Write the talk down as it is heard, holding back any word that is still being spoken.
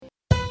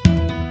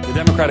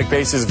Democratic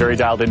base is very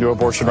dialed into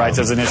abortion rights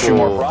as an issue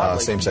more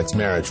broadly. Same-sex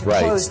marriage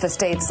rights. Closed the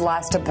state's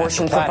last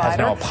abortion provider. Has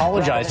now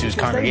apologized to his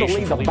congregation. They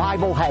believe the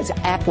Bible has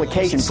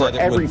application for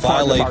every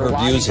part of our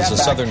lives. Her views as a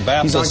Southern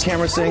Baptist. He's on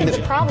camera saying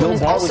that Bill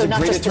Barr was a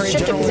great attorney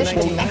general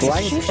in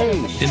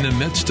 1998. In the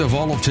midst of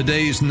all of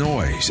today's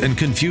noise and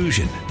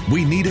confusion,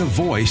 we need a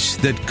voice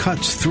that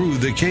cuts through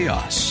the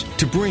chaos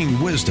to bring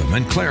wisdom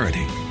and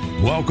clarity.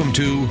 Welcome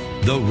to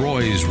The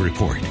Roys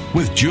Report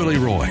with Julie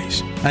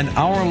Roys, an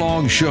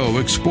hour-long show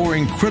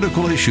exploring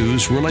critical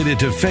issues related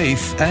to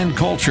faith and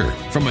culture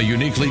from a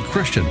uniquely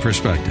Christian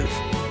perspective.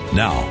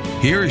 Now,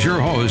 here's your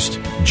host,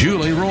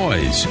 Julie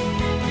Roys.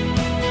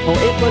 Well,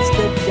 it was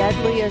the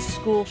deadliest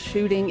school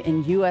shooting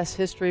in U.S.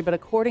 history, but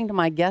according to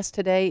my guest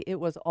today, it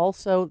was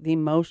also the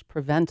most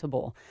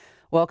preventable.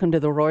 Welcome to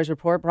The Roys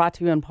Report, brought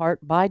to you in part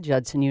by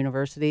Judson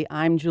University.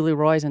 I'm Julie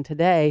Roys, and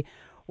today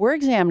we're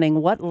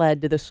examining what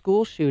led to the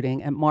school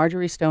shooting at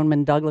Marjory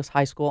Stoneman Douglas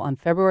High School on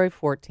February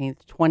 14th,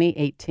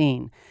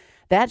 2018.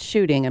 That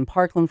shooting in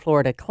Parkland,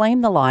 Florida,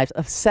 claimed the lives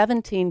of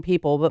 17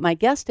 people, but my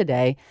guest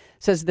today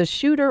says the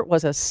shooter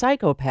was a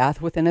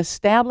psychopath with an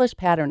established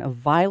pattern of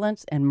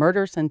violence and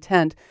murderous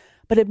intent,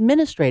 but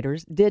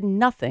administrators did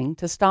nothing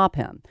to stop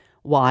him.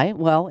 Why?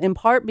 Well, in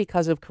part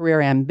because of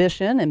career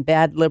ambition and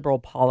bad liberal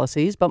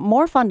policies, but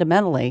more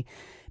fundamentally,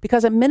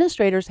 because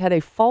administrators had a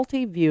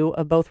faulty view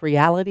of both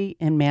reality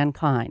and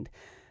mankind.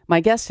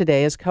 My guest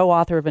today is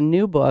co-author of a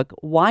new book,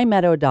 Why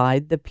Meadow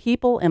Died: The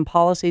People and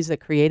Policies That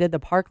Created the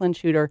Parkland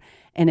Shooter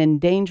and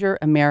Endanger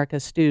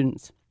America's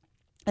Students.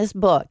 This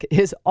book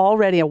is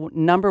already a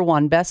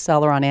 #1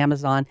 bestseller on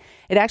Amazon.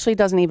 It actually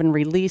doesn't even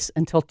release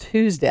until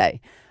Tuesday,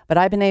 but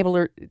I've been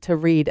able to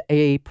read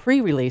a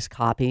pre-release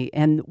copy,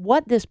 and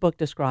what this book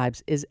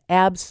describes is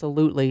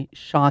absolutely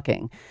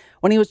shocking.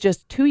 When he was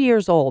just 2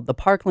 years old, the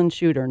Parkland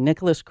shooter,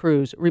 Nicholas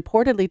Cruz,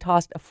 reportedly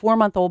tossed a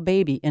 4-month-old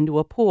baby into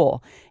a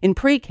pool. In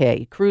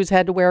pre-K, Cruz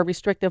had to wear a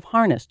restrictive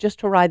harness just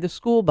to ride the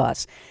school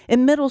bus.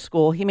 In middle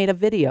school, he made a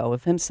video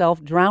of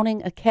himself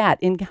drowning a cat.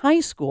 In high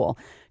school,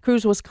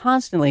 Cruz was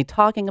constantly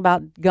talking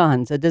about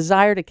guns, a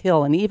desire to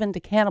kill, and even to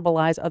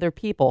cannibalize other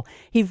people.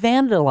 He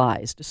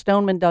vandalized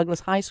Stoneman Douglas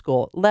High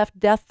School, left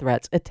death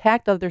threats,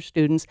 attacked other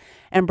students,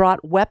 and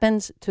brought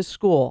weapons to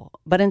school.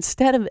 But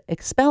instead of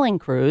expelling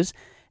Cruz,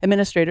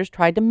 administrators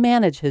tried to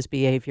manage his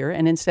behavior,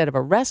 and instead of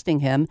arresting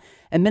him,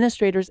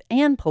 administrators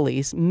and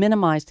police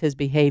minimized his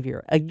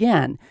behavior.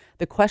 Again,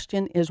 the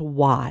question is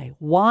why?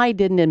 Why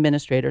didn't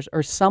administrators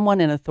or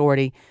someone in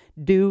authority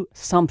do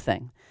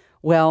something?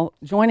 Well,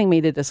 joining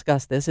me to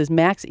discuss this is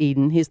Max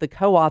Eden. He's the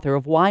co-author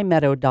of Why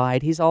Meadow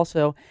Died. He's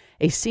also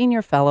a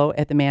senior fellow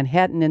at the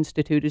Manhattan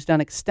Institute who's done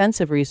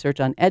extensive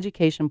research on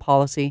education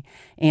policy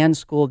and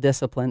school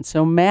discipline.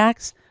 So,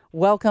 Max,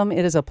 welcome.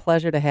 It is a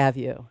pleasure to have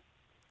you.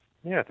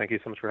 Yeah, thank you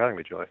so much for having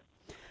me, Joy.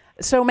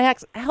 So,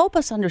 Max, help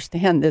us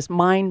understand this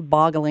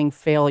mind-boggling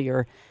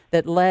failure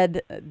that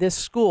led this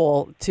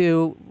school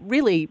to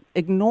really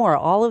ignore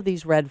all of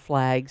these red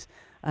flags,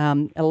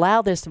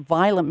 allow this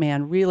violent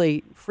man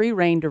really free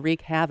rein to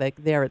wreak havoc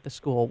there at the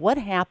school. What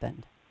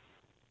happened?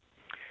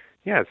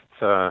 Yes,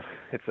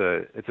 it's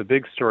a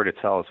big story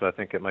to tell, so I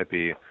think it might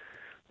be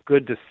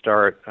good to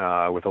start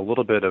with a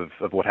little bit of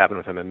what happened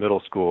with him in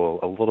middle school,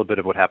 a little bit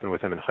of what happened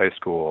with him in high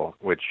school,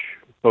 which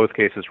both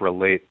cases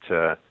relate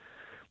to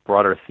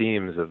broader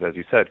themes of, as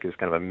you said, because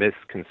kind of a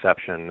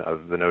misconception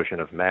of the notion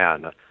of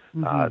man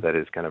that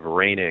is kind of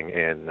reigning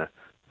in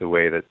the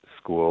way that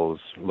schools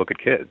look at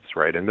kids,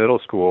 right? In middle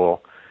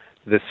school,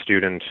 this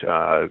student,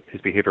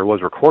 his behavior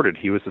was recorded.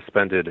 He was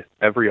suspended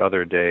every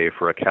other day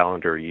for a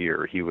calendar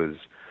year. He was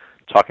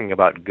talking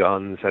about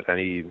guns at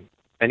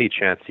any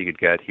chance he could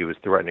get. He was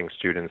threatening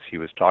students. He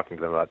was talking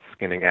to them about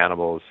skinning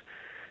animals.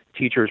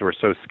 Teachers were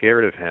so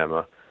scared of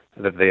him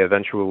that they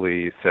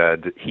eventually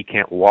said he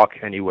can't walk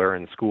anywhere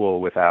in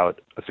school without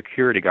a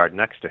security guard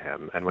next to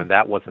him. And when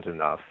that wasn't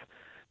enough,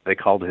 they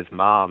called his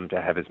mom to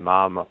have his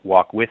mom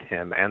walk with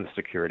him and the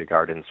security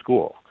guard in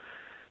school.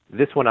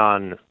 This went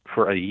on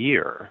for a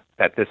year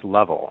at this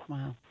level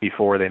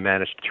before they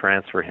managed to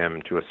transfer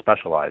him to a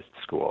specialized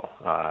school.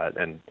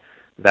 And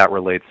that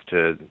relates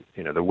to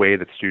the way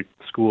that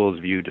schools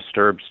view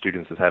disturbed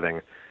students as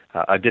having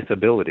a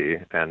disability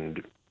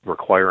and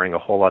requiring a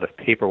whole lot of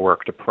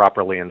paperwork to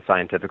properly and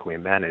scientifically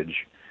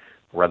manage,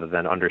 rather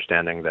than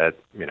understanding that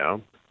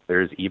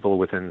there's evil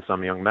within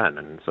some young men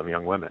and some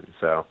young women.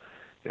 So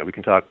we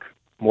can talk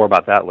more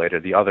about that later.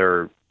 The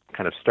other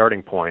kind of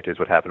starting point is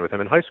what happened with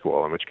him in high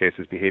school, in which case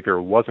his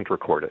behavior wasn't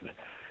recorded.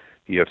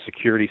 You have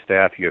security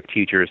staff, you have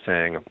teachers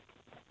saying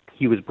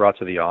he was brought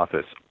to the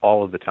office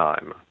all of the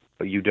time,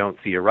 but you don't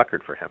see a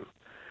record for him.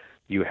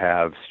 You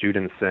have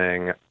students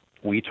saying,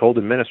 we told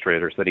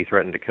administrators that he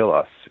threatened to kill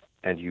us,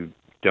 and you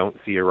don't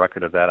see a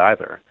record of that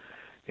either.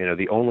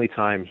 The only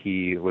time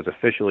he was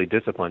officially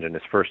disciplined in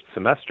his first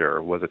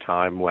semester was a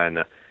time when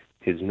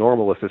his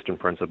normal assistant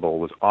principal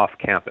was off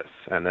campus,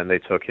 and then they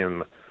took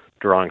him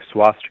drawing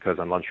swastikas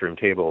on lunchroom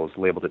tables,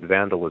 labeled it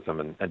vandalism,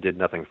 and did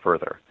nothing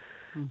further.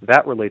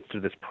 That relates to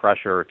this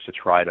pressure to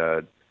try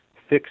to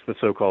fix the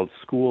so-called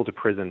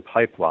school-to-prison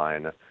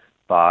pipeline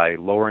by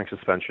lowering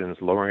suspensions,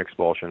 lowering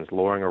expulsions,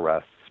 lowering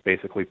arrests,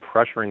 basically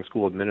pressuring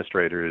school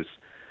administrators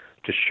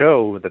to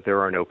show that there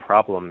are no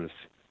problems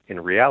in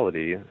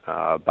reality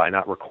by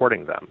not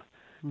recording them.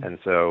 And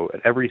so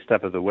at every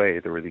step of the way,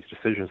 there were these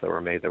decisions that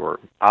were made that were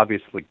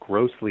obviously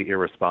grossly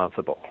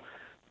irresponsible,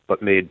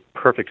 but made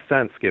perfect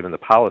sense given the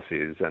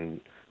policies,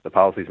 and the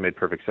policies made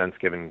perfect sense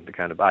given the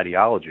kind of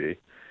ideology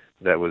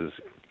that was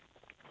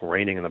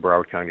reigning in the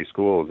Broward County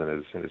schools and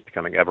is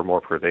becoming ever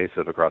more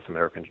pervasive across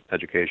American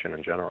education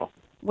in general.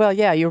 Well,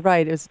 yeah, you're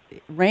right. It was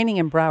raining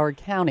in Broward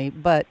County,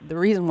 but the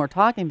reason we're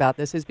talking about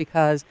this is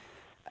because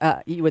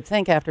you would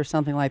think after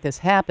something like this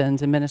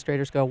happens,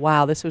 administrators go,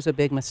 wow, this was a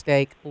big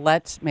mistake.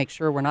 Let's make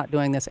sure we're not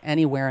doing this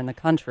anywhere in the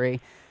country.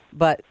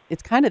 But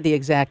it's kind of the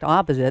exact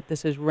opposite.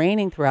 This is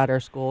raining throughout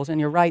our schools, and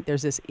you're right,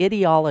 there's this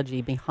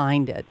ideology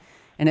behind it.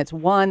 And it's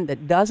one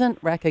that doesn't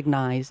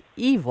recognize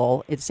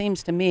evil. It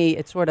seems to me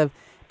it sort of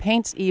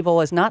paints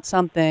evil as not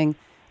something,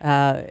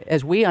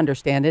 as we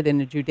understand it in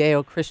a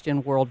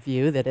Judeo-Christian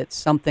worldview, that it's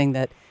something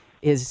that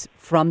is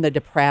from the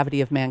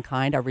depravity of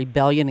mankind, our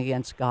rebellion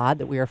against God,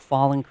 that we are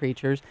fallen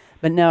creatures.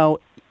 But no,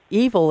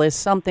 evil is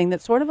something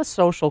that's sort of a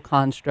social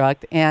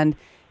construct, and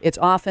it's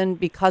often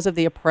because of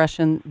the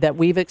oppression that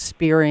we've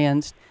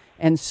experienced.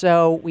 And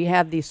so we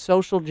have these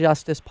social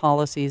justice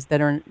policies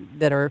that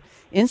are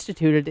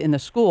instituted in the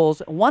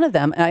schools. One of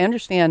them, and I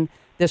understand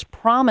this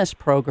Promise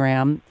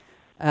program,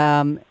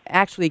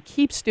 actually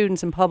keeps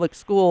students in public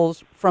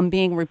schools from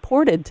being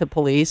reported to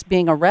police,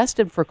 being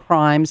arrested for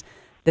crimes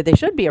that they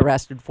should be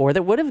arrested for,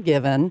 that would have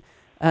given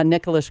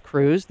Nicholas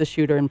Cruz, the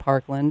shooter in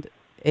Parkland,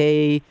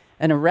 an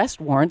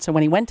arrest warrant. So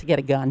when he went to get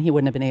a gun, he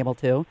wouldn't have been able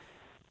to.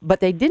 But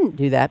they didn't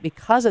do that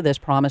because of this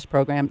Promise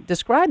program.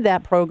 Describe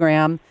that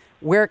program,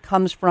 where it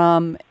comes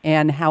from,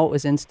 and how it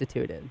was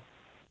instituted.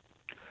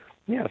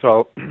 Yeah,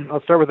 so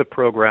I'll start with the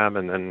program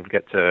and then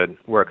get to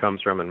where it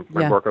comes from and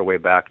work our way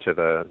back to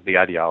the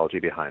ideology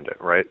behind it,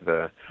 right?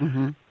 The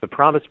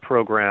Promise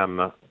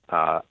program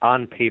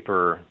on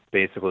paper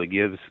basically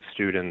gives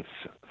students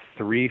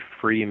 3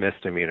 free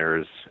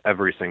misdemeanors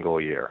every single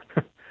year.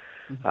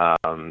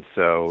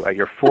 So at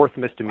your 4th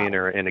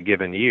misdemeanor in a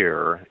given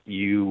year,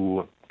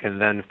 you can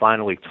then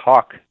finally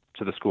talk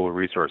to the school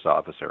resource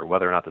officer.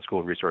 Whether or not the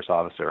school resource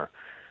officer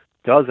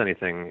does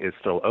anything is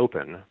still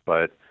open,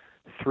 but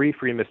 3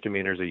 free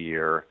misdemeanors a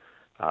year.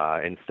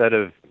 Instead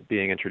of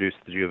being introduced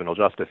to the juvenile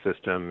justice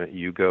system,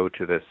 you go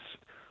to this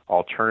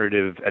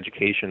alternative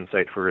education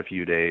site for a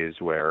few days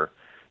where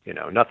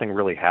nothing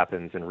really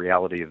happens. In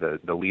reality,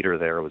 the leader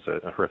there was a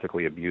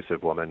horrifically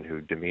abusive woman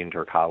who demeaned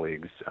her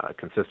colleagues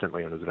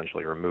consistently and was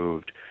eventually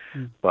removed.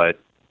 But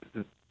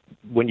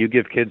when you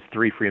give kids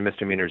 3 free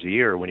misdemeanors a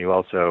year, when you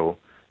also,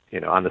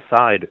 on the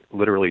side,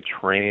 literally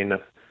train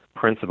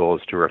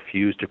principals to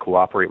refuse to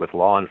cooperate with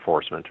law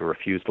enforcement, to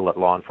refuse to let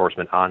law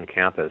enforcement on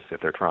campus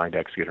if they're trying to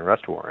execute an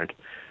arrest warrant,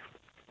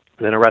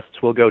 then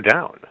arrests will go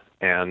down.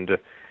 And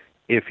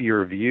if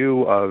your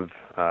view of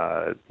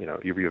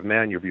your view of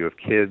men, your view of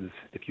kids,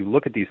 if you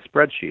look at these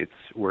spreadsheets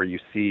where you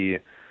see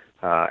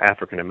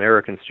African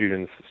American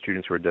students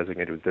who are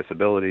designated with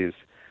disabilities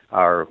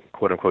are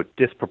quote unquote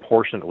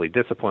disproportionately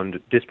disciplined,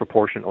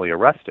 disproportionately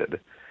arrested,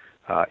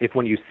 if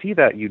when you see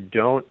that you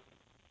don't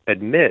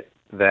admit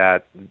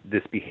that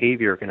this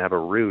behavior can have a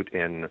root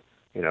in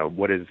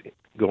what is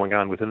going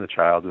on within the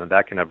child, and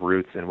that can have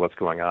roots in what's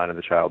going on in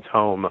the child's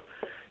home,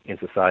 in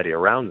society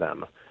around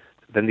them,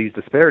 then these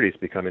disparities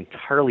become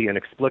entirely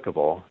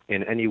inexplicable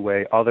in any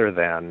way other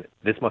than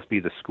this must be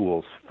the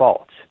school's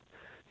fault.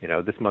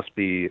 This must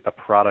be a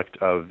product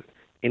of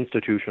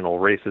institutional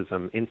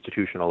racism,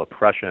 institutional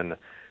oppression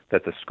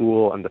that the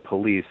school and the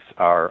police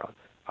are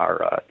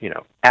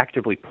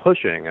actively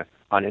pushing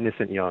on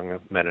innocent young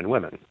men and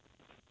women.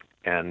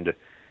 And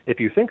if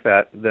you think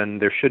that, then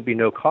there should be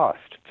no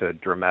cost to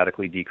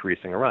dramatically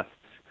decreasing arrests.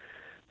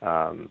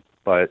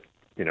 But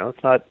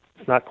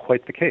it's not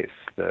quite the case.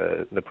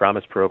 The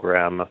Promise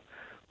program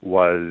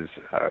was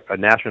a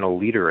national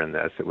leader in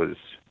this. It was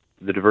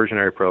the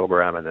diversionary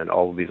program and then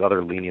all of these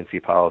other leniency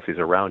policies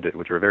around it,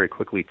 which were very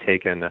quickly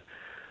taken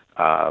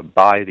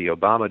by the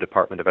Obama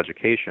Department of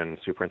Education,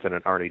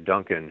 Superintendent Arnie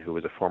Duncan, who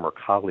was a former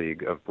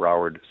colleague of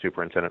Broward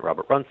Superintendent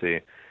Robert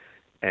Runcie,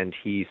 and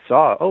he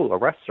saw,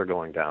 arrests are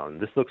going down.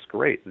 This looks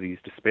great. These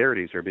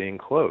disparities are being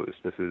closed.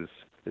 This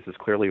is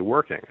clearly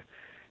working.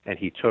 And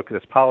he took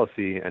this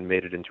policy and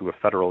made it into a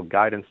federal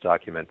guidance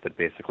document that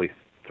basically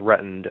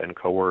threatened and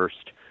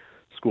coerced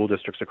school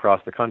districts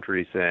across the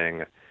country,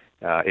 saying,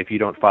 if you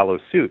don't follow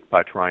suit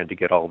by trying to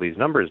get all these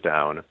numbers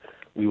down,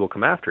 we will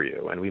come after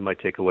you, and we might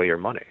take away your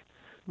money.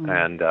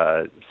 And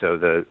so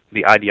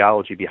the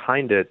ideology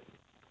behind it,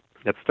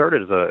 that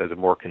started as a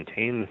more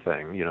contained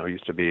thing,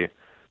 used to be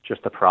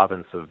just the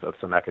province of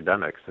some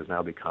academics, has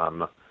now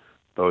become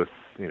both,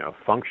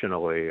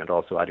 functionally and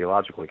also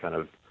ideologically kind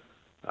of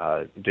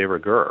de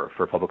rigueur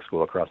for public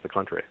school across the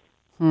country.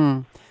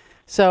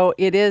 So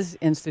it is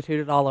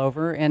instituted all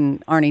over,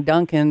 and Arnie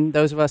Duncan,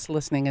 those of us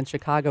listening in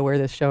Chicago where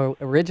this show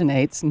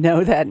originates,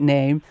 know that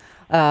name.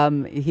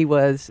 He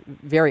was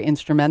very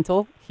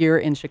instrumental here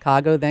in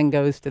Chicago, then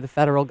goes to the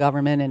federal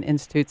government and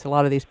institutes a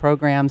lot of these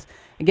programs.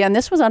 Again,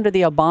 this was under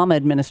the Obama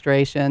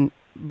administration,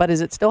 but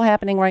is it still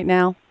happening right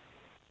now?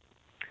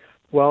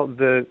 Well,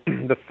 the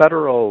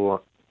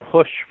federal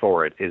push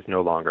for it is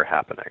no longer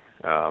happening.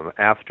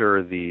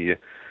 After the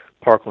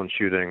Parkland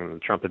shooting, the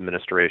Trump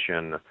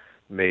administration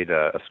made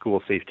a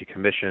school safety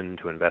commission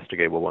to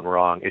investigate what went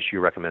wrong, issue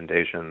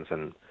recommendations,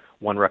 and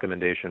one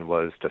recommendation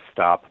was to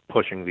stop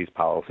pushing these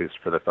policies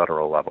for the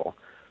federal level.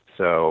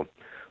 So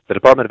the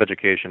Department of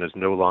Education is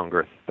no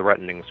longer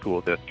threatening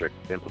school districts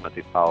to implement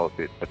these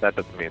policies, but that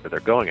doesn't mean that they're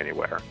going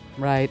anywhere.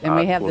 Right, and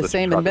we have the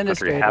same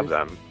administrators. Have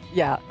them.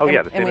 Yeah. Oh,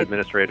 yeah, the same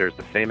administrators,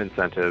 the same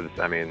incentives.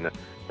 I mean,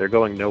 they're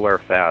going nowhere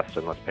fast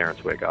unless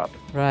parents wake up.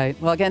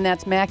 Right. Well, again,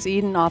 that's Max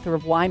Eden, author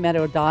of Why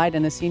Meadow Died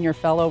and a senior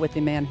fellow with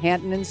the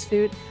Manhattan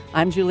Institute.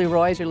 I'm Julie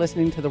Roys. You're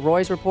listening to the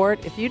Roys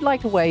Report. If you'd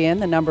like to weigh in,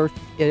 the number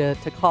to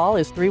call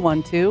is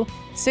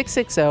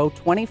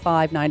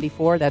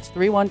 312-660-2594. That's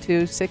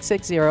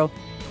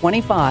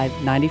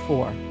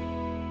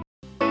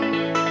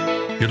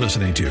 312-660-2594. You're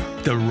listening to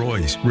the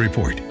Roys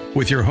Report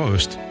with your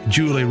host,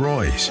 Julie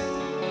Roys.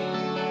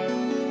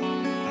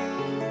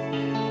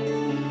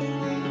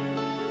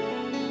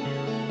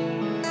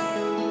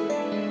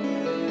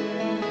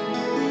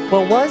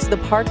 Well, was the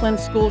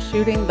Parkland school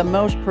shooting the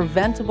most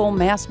preventable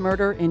mass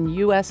murder in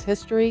U.S.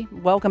 history?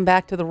 Welcome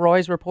back to the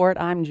Roys Report.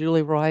 I'm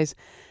Julie Roys.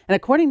 And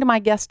according to my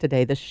guest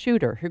today, the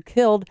shooter who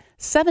killed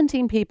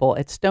 17 people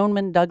at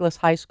Stoneman Douglas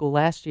High School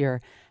last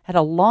year had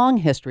a long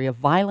history of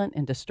violent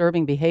and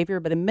disturbing behavior,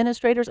 but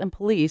administrators and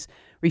police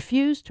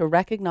refused to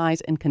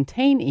recognize and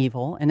contain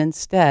evil and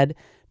instead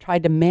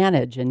tried to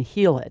manage and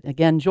heal it.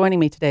 Again, joining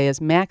me today is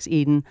Max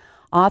Eden,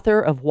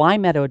 author of Why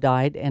Meadow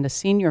Died and a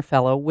senior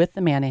fellow with the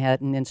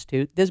Manhattan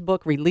Institute. This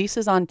book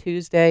releases on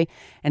Tuesday,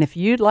 and if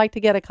you'd like to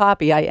get a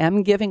copy, I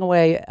am giving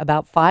away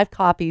about 5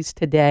 copies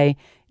today.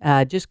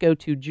 Just go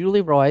to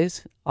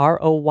julieroys,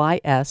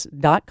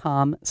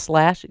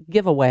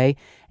 ROYS.com/giveaway,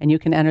 and you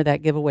can enter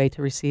that giveaway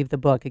to receive the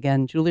book.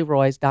 Again,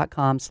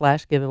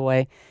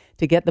 julieroys.com/giveaway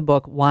to get the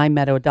book, Why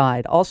Meadow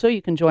Died. Also,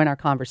 you can join our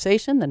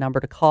conversation. The number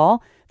to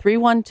call,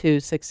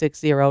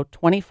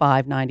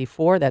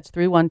 312-660-2594. That's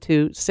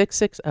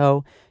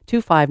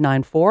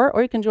 312-660-2594.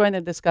 Or you can join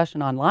the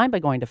discussion online by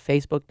going to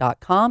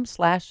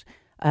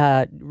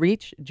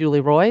facebook.com/reach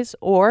Julie Roys,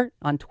 or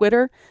on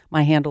Twitter,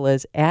 my handle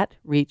is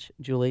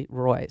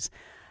 @reachjulieroys.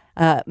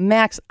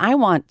 Max, I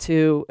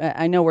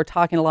know we're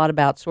talking a lot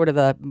about sort of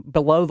the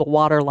below the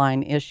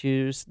waterline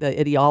issues, the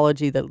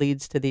ideology that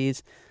leads to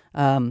these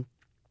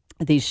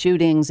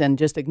shootings and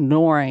just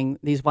ignoring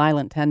these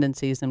violent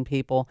tendencies in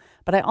people.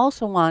 But I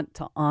also want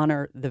to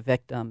honor the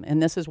victim.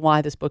 And this is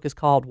why this book is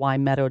called Why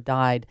Meadow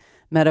Died.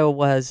 Meadow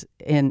was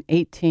an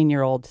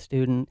 18-year-old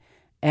student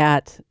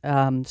at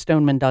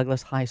Stoneman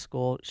Douglas High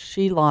School.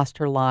 She lost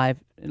her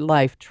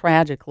life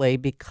tragically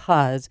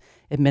because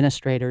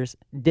administrators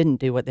didn't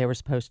do what they were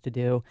supposed to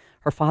do.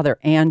 Her father,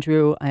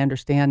 Andrew, I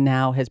understand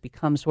now, has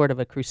become sort of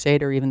a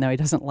crusader, even though he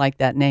doesn't like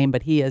that name,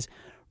 but he is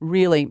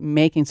really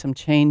making some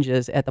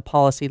changes at the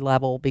policy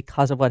level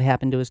because of what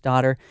happened to his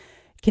daughter.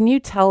 Can you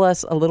tell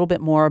us a little bit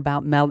more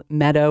about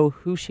Meadow,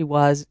 who she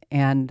was,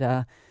 and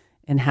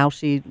how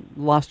she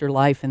lost her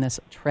life in this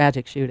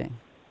tragic shooting?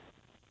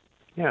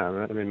 Yeah,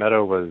 I mean,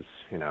 Meadow was,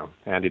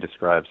 Andy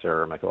describes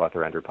her, my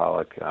co-author Andrew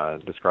Pollack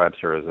describes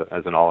her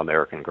as an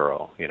all-American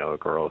girl, a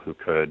girl who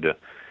could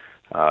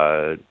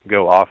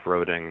go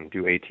off-roading,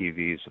 do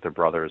ATVs with her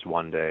brothers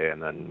one day,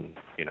 and then,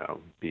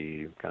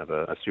 be kind of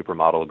a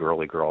supermodel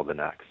girly girl the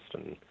next.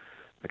 And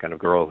the kind of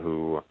girl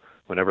who,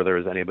 whenever there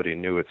was anybody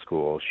new at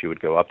school, she would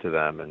go up to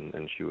them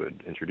and she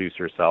would introduce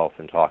herself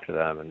and talk to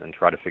them and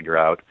try to figure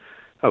out,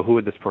 oh, who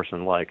would this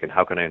person like, and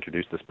how can I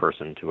introduce this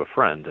person to a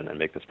friend and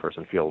make this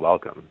person feel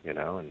welcome,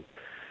 And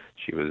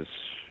she was,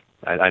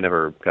 I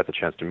never got the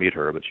chance to meet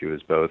her, but she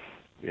was both,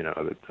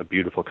 a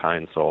beautiful,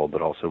 kind soul,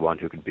 but also one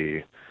who could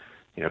be,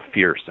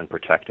 fierce and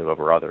protective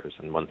over others.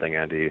 And one thing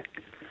Andy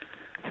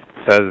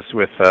says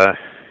with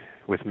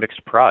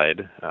mixed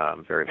pride,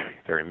 very,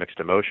 very mixed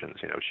emotions,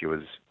 she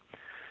was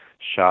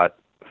shot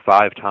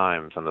 5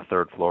 times on the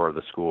 3rd floor of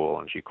the school,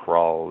 and she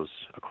crawls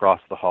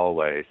across the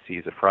hallway,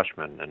 sees a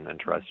freshman, and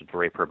tries to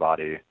drape her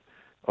body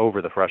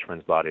over the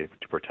freshman's body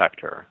to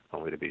protect her,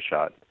 only to be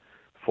shot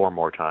 4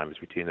 more times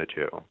between the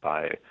two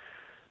by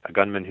a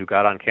gunman who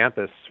got on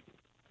campus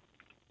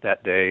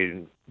that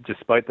day,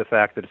 despite the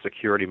fact that a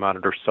security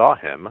monitor saw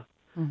him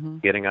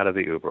getting out of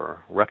the Uber,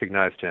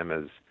 recognized him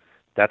as,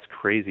 that's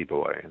Crazy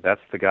Boy.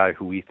 That's the guy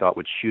who we thought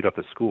would shoot up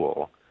a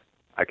school.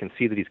 I can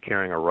see that he's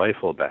carrying a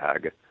rifle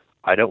bag.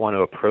 I don't want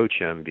to approach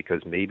him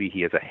because maybe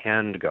he has a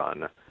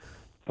handgun.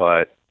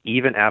 But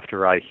even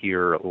after I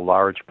hear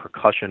large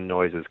percussion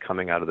noises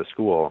coming out of the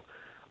school,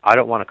 I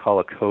don't want to call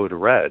a code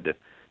red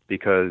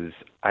because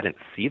I didn't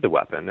see the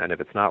weapon. And if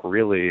it's not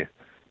really,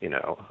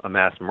 a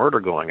mass murder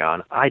going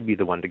on, I'd be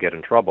the one to get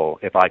in trouble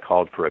if I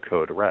called for a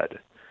code red.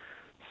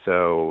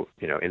 So,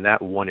 in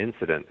that one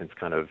incident, it's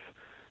kind of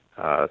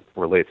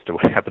relates to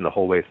what happened the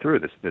whole way through.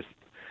 This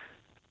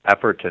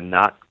effort to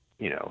not,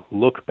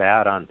 look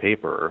bad on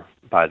paper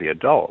by the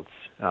adults,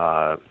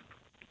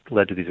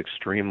 led to these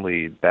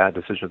extremely bad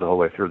decisions the whole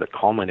way through that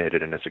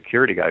culminated in a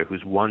security guy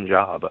whose one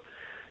job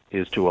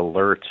is to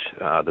alert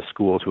the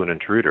school to an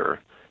intruder,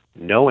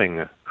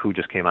 knowing who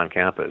just came on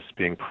campus,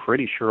 being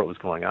pretty sure what was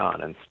going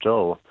on, and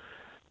still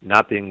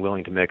not being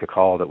willing to make a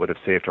call that would have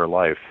saved her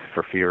life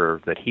for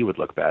fear that he would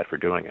look bad for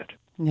doing it.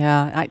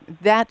 Yeah,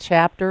 that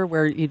chapter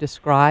where you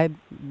describe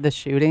the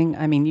shooting,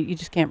 I mean, you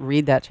just can't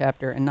read that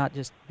chapter and not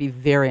just be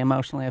very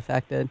emotionally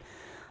affected.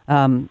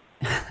 I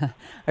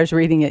was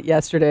reading it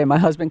yesterday, and my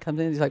husband comes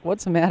in, he's like,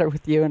 "What's the matter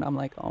with you?" And I'm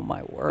like, "Oh,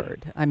 my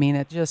word." I mean,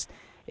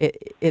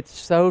 it's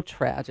so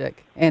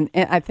tragic. And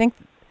I think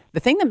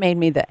the thing that made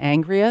me the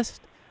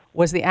angriest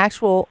was the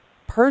actual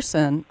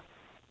person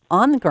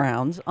on the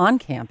grounds, on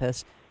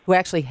campus, who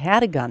actually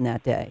had a gun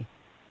that day,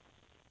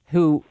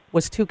 who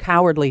was too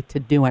cowardly to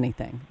do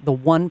anything. The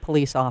one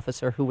police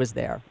officer who was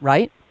there,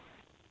 right?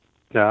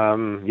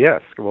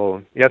 Yes.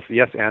 Well,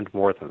 yes, and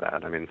more than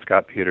that. I mean,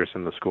 Scott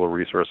Peterson, the school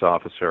resource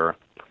officer,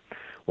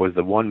 was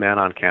the one man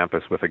on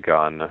campus with a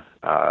gun.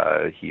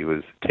 He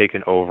was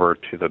taken over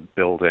to the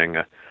building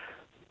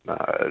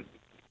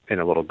in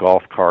a little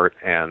golf cart,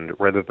 and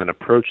rather than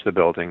approach the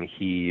building,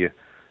 he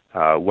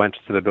went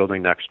to the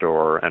building next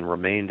door and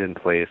remained in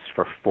place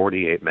for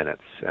 48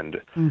 minutes.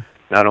 And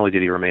not only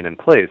did he remain in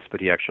place, but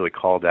he actually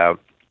called out,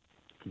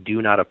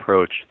 "Do not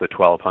approach the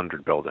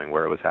 1200 building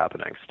where it was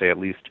happening. Stay at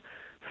least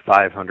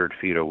 500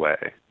 feet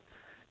away."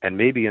 And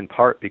maybe in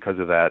part because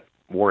of that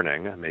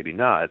warning, maybe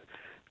not,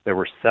 there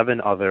were 7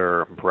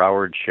 other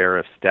Broward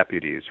Sheriff's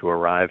deputies who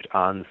arrived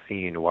on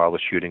scene while the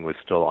shooting was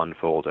still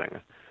unfolding.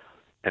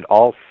 And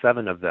all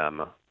 7 of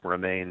them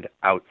remained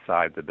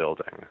outside the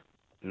building.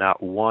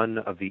 Not one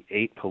of the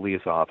 8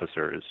 police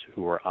officers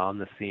who were on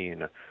the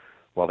scene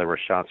while there were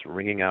shots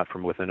ringing out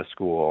from within a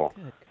school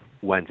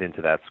went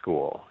into that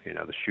school.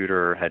 The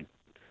shooter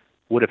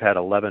would have had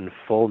 11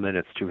 full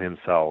minutes to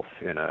himself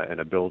in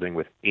a building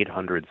with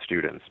 800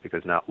 students,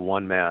 because not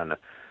one man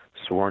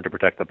sworn to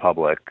protect the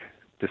public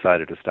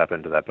decided to step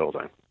into that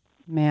building.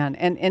 Man,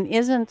 and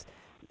isn't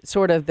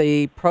sort of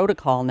the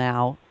protocol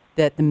now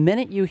that the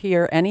minute you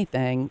hear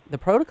anything, the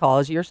protocol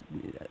is your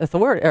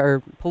authority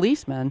or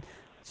policeman,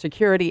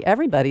 security,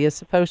 everybody is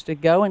supposed to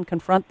go and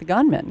confront the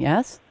gunman,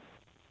 yes?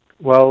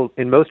 Well,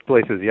 in most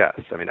places, yes.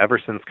 I mean, ever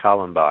since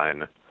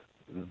Columbine,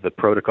 the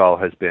protocol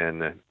has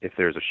been, if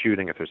there's a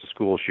shooting, if there's a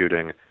school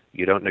shooting,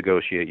 you don't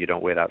negotiate, you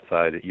don't wait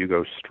outside, you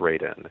go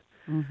straight in.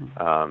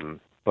 Mm-hmm.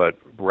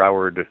 But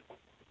Broward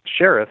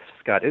Sheriff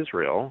Scott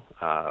Israel,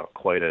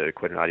 quite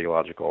an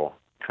ideological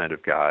kind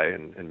of guy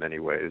in many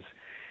ways,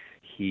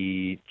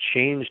 he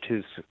changed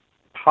his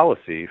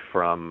policy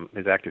from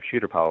his active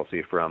shooter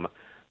policy from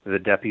the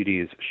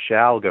deputies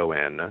shall go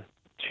in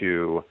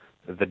to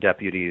the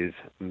deputies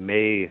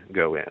may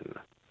go in.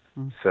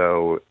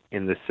 So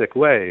in this sick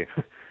way,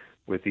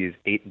 with these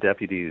 8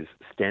 deputies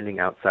standing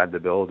outside the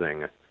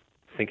building,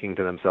 thinking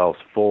to themselves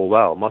full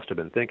well, must have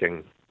been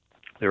thinking,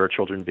 there are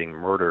children being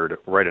murdered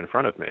right in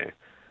front of me.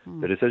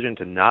 The decision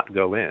to not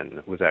go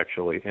in was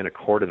actually in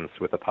accordance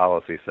with the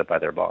policy set by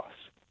their boss.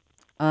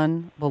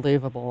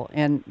 Unbelievable.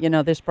 And,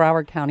 this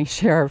Broward County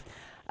Sheriff,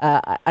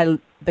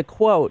 the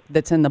quote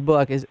that's in the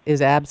book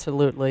is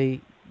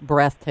absolutely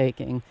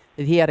breathtaking.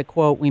 That he had a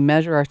quote, "We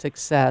measure our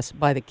success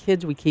by the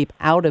kids we keep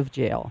out of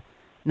jail,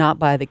 not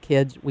by the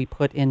kids we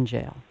put in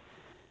jail."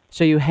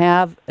 So you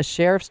have a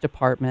sheriff's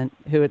department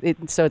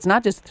so it's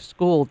not just the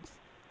schools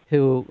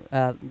who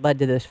led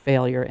to this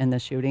failure in the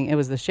shooting. It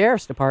was the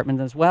sheriff's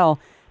department as well.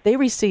 They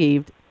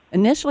received,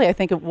 initially I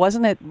think it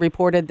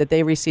reported that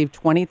they received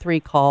 23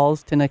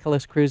 calls to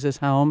Nicholas Cruz's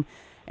home,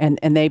 and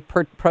they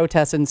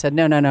protested and said,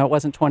 no, it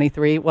wasn't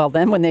 23. Well,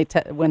 then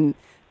when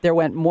there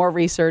went more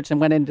research and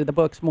went into the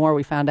books more,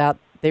 we found out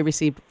they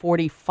received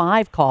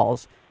 45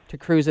 calls to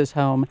Cruz's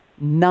home,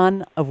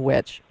 none of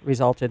which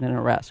resulted in an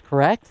arrest,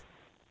 correct?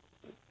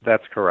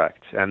 That's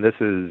correct. And this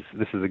is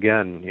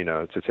again,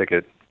 to take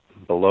it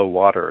below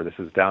water, this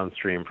is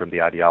downstream from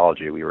the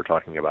ideology we were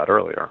talking about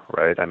earlier,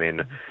 right? I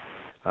mean,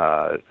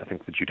 I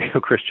think the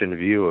Judeo-Christian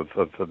view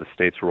of the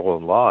state's role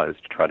in law is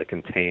to try to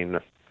contain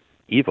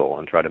evil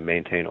and try to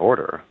maintain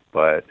order.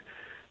 But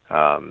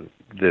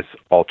this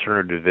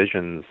alternative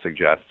vision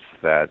suggests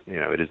that,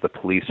 it is the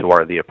police who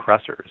are the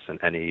oppressors, and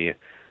any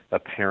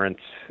apparent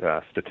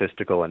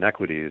statistical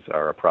inequities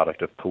are a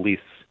product of police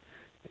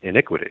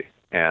iniquity,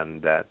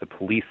 and that the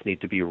police need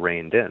to be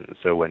reined in.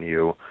 So when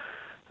you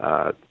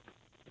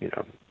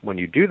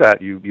do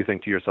that, you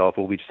think to yourself,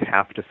 well, we just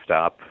have to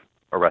stop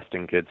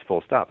arresting kids,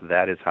 full stop.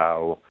 That is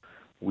how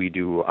we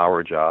do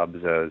our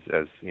jobs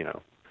as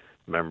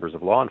members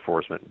of law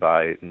enforcement,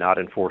 by not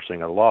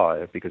enforcing a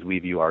law because we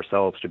view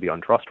ourselves to be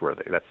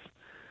untrustworthy.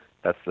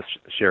 That's the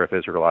Sheriff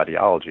Israel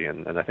ideology,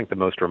 and I think the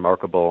most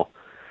remarkable,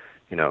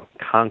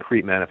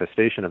 concrete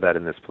manifestation of that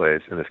in this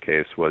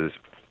case was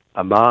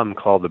a mom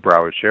called the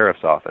Broward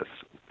Sheriff's office,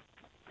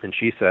 and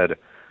she said,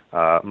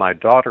 my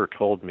daughter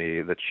told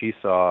me that she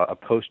saw a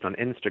post on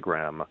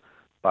Instagram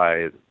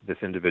by this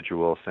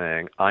individual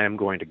saying, "I am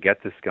going to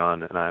get this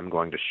gun and I am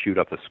going to shoot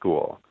up the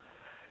school."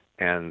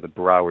 And the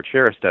Broward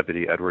Sheriff's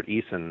Deputy, Edward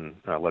Eason,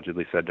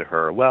 allegedly said to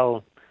her,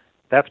 well,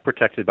 that's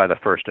protected by the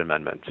First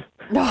Amendment.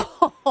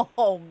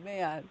 Oh,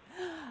 man.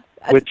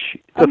 Which,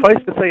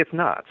 suffice to say, it's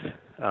not.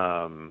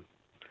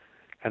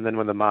 And then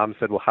when the mom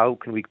said, well, how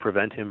can we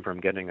prevent him from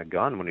getting a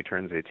gun when he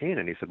turns 18?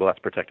 And he said, well, that's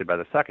protected by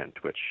the Second,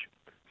 which,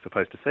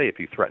 suffice to say, if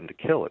you threaten to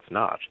kill, it's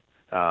not.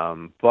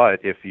 But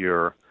if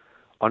you're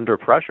under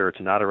pressure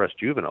to not arrest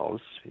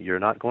juveniles, you're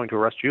not going to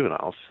arrest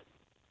juveniles.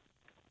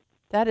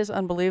 That is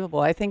unbelievable.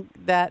 I think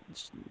that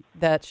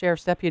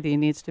sheriff's deputy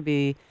needs to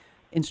be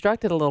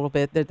instructed a little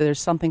bit that there's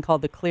something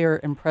called the clear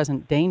and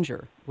present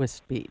danger with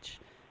speech.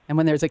 And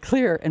when there's a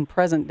clear and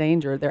present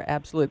danger,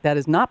 that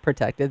is not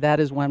protected. That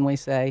is when we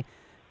say,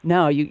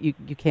 no, you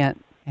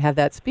can't have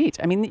that speech.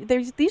 I mean,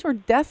 these were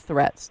death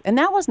threats, and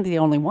that wasn't the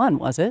only one,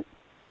 was it?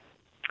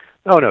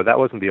 No, that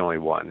wasn't the only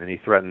one. And he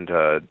threatened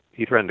to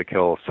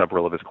kill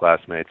several of his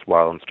classmates,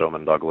 Wyland,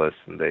 Stoneman, Douglas,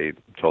 and they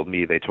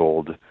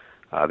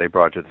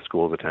brought it to the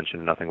school's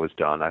attention. Nothing was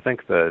done. I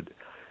think that,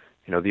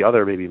 the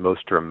other maybe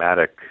most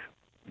dramatic,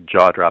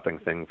 jaw-dropping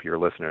thing for your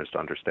listeners to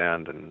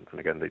understand, and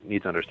again, they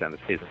need to understand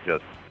this isn't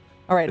just.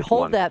 All right,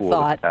 hold that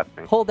thought.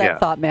 Hold that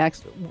thought,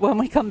 Max. When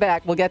we come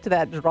back, we'll get to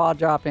that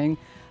jaw-dropping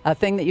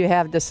thing that you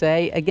have to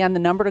say. Again, the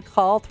number to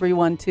call,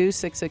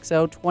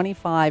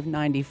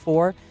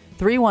 312-660-2594.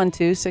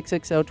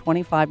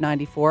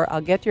 312-660-2594. I'll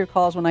get to your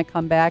calls when I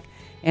come back.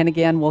 And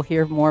again, we'll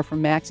hear more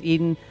from Max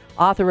Eden,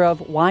 author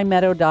of Why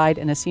Meadow Died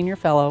and a senior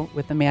fellow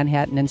with the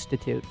Manhattan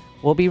Institute.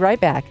 We'll be right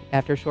back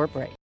after a short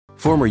break.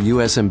 Former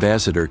U.S.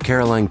 Ambassador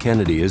Caroline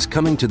Kennedy is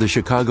coming to the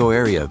Chicago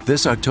area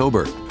this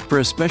October for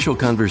a special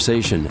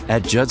conversation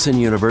at Judson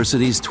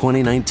University's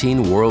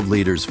 2019 World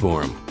Leaders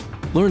Forum.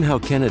 Learn how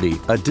Kennedy,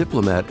 a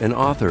diplomat and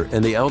author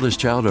and the eldest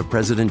child of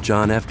President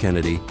John F.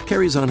 Kennedy,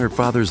 carries on her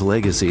father's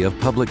legacy of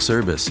public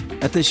service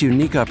at this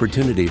unique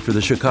opportunity for the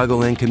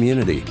Chicagoland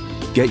community.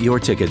 Get your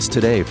tickets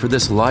today for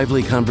this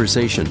lively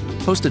conversation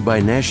hosted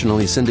by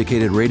nationally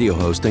syndicated radio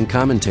host and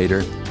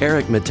commentator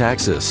Eric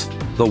Metaxas.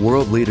 The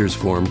World Leaders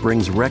Forum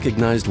brings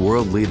recognized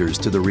world leaders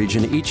to the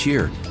region each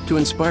year to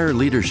inspire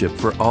leadership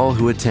for all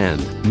who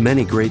attend.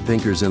 Many great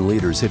thinkers and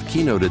leaders have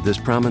keynoted this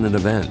prominent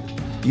event.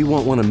 You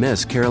won't want to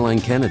miss Caroline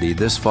Kennedy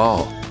this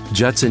fall.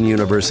 Judson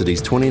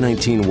University's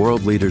 2019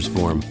 World Leaders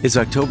Forum is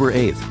October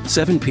 8th,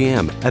 7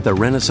 p.m. at the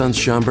Renaissance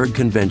Schaumburg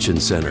Convention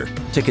Center.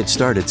 Tickets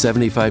start at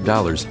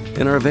 $75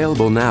 and are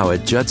available now at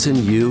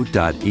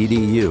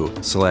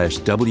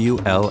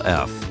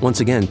judsonu.edu/WLF. Once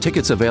again,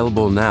 tickets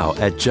available now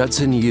at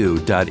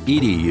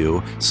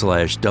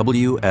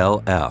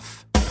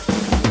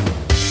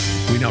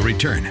judsonu.edu/WLF. We now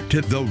return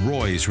to The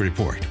Roys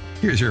Report.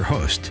 Here's your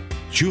host,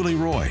 Julie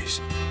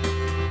Roys.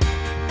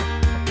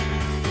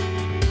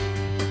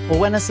 Well,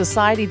 when a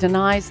society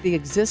denies the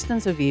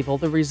existence of evil,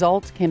 the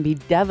result can be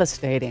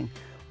devastating.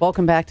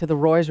 Welcome back to the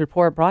Roys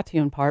Report, brought to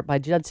you in part by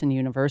Judson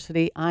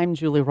University. I'm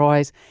Julie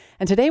Roys,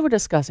 and today we're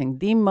discussing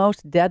the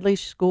most deadly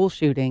school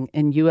shooting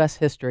in U.S.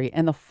 history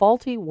and the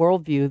faulty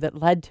worldview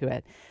that led to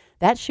it.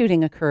 That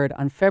shooting occurred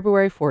on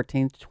February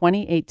 14th,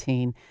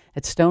 2018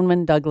 at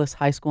Stoneman Douglas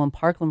High School in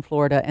Parkland,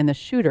 Florida, and the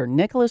shooter,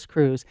 Nicholas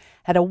Cruz,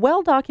 had a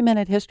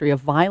well-documented history of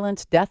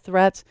violence, death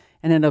threats,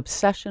 and an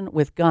obsession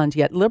with guns.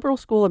 Yet liberal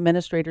school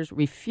administrators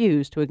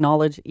refuse to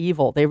acknowledge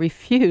evil. They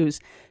refuse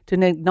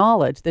to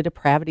acknowledge the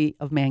depravity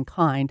of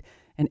mankind.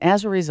 And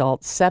as a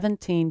result,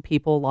 17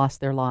 people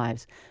lost their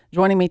lives.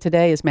 Joining me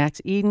today is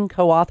Max Eden,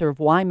 co-author of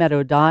Why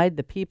Meadow Died,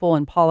 the people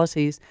and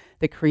policies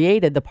that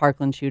created the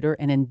Parkland shooter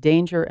and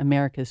endanger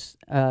America's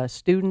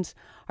students.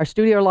 Our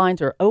studio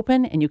lines are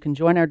open, and you can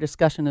join our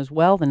discussion as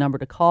well. The number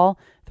to call,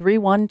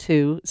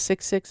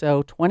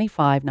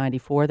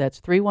 312-660-2594. That's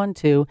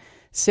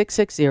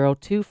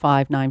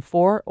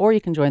 312-660-2594. Or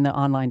you can join the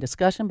online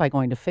discussion by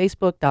going to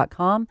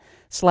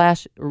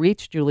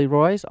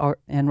facebook.com/ReachJulieRoys,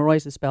 and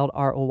Roys is spelled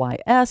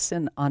R-O-Y-S.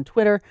 And on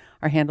Twitter,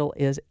 our handle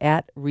is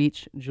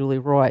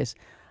 @ReachJulieRoys.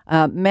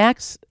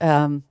 Max,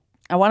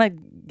 I want to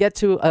get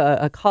to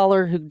a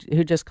caller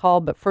who just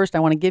called, but first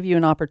I want to give you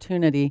an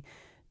opportunity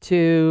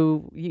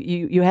to,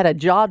 you had a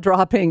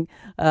jaw-dropping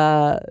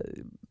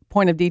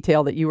point of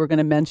detail that you were going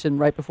to mention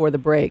right before the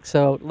break.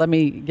 So let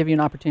me give you an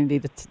opportunity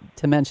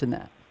to mention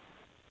that.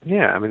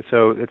 Yeah, I mean,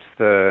 so it's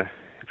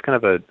kind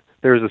of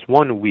there was this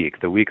 1 week,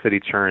 the week that he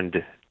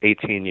turned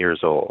 18 years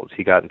old.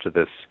 He got into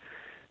this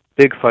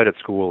big fight at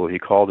school. He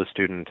called a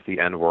student the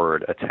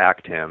N-word,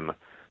 attacked him.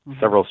 Mm-hmm.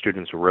 Several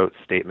students wrote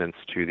statements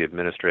to the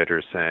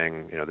administrators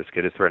saying, this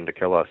kid has threatened to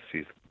kill us.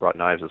 He's brought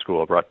knives to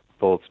school, brought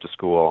bullets to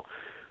school.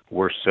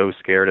 We're so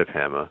scared of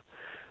him.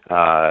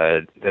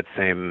 That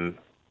same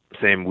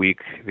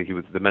week,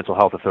 the mental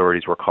health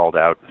authorities were called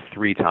out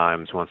 3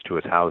 times, once to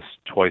his house,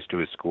 twice to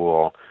his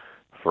school,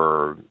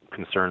 for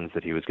concerns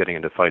that he was getting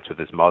into fights with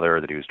his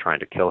mother, that he was trying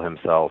to kill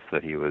himself,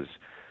 that he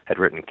had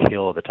written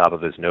 "kill" at the top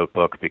of his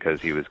notebook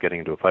because he was getting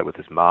into a fight with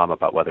his mom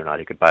about whether or not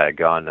he could buy a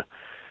gun.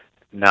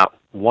 Not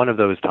one of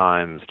those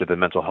times did the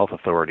mental health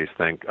authorities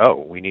think, oh,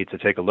 we need to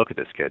take a look at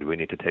this kid. We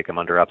need to take him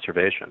under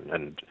observation.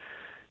 And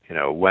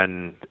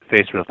when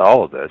faced with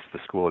all of this, the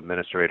school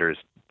administrators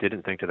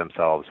didn't think to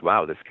themselves,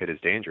 wow, this kid is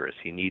dangerous.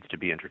 He needs to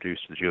be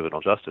introduced to the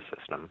juvenile justice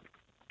system.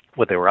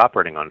 What they were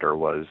operating under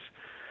was,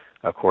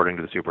 according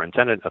to the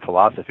superintendent, a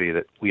philosophy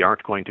that we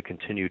aren't going to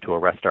continue to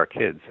arrest our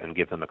kids and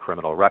give them a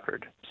criminal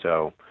record.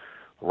 So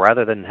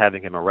rather than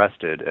having him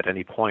arrested at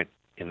any point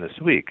in this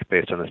week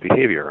based on this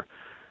behavior,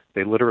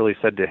 they literally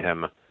said to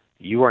him,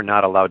 you are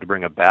not allowed to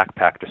bring a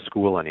backpack to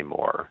school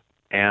anymore,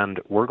 and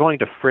we're going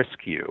to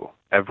frisk you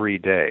every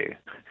day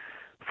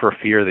for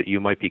fear that you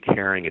might be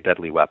carrying a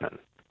deadly weapon.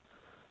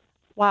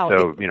 Wow.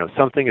 So,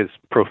 something is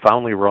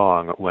profoundly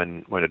wrong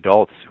when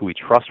adults who we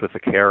trust with the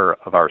care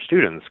of our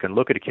students can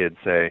look at a kid and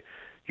say,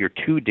 you're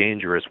too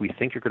dangerous, we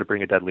think you're going to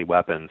bring a deadly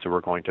weapon, so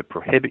we're going to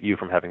prohibit you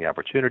from having the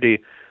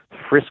opportunity,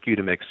 frisk you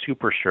to make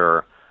super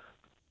sure,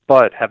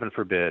 but heaven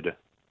forbid,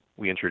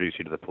 we introduce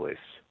you to the police.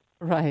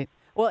 Right.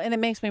 Well, and it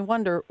makes me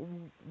wonder,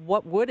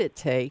 what would it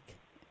take?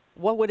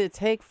 What would it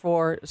take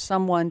for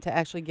someone to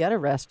actually get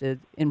arrested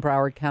in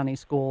Broward County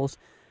schools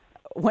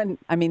when,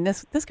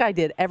 this guy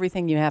did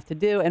everything you have to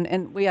do.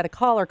 And we had a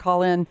caller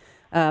call in.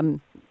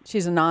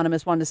 She's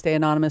anonymous, wanted to stay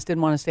anonymous,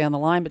 didn't want to stay on the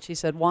line. But she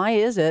said, why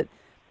is it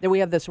that we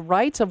have this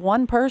rights of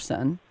one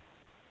person,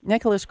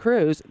 Nicholas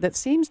Cruz, that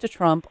seems to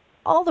trump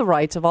all the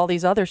rights of all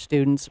these other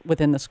students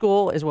within the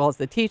school, as well as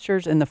the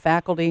teachers and the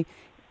faculty,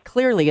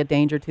 clearly a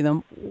danger to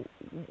them.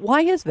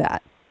 Why is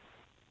that?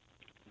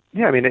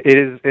 Yeah,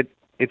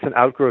 it's an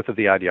outgrowth of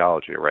the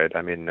ideology, right?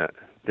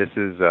 This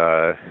is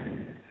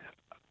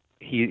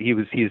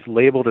he's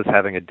labeled as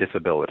having a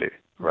disability,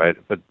 right?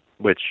 But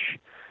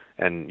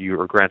and you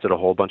are granted a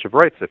whole bunch of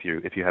rights if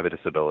you have a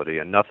disability,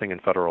 and nothing in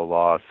federal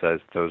law says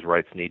those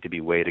rights need to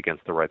be weighed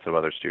against the rights of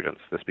other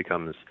students. This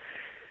becomes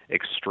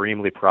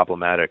extremely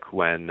problematic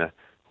when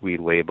we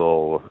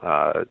label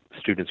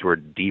students who are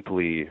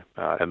deeply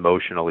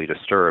emotionally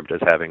disturbed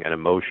as having an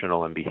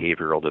emotional and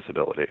behavioral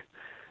disability.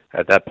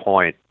 At that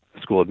point,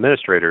 school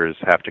administrators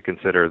have to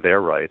consider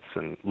their rights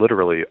and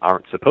literally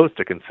aren't supposed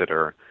to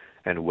consider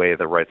and weigh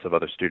the rights of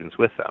other students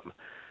with them.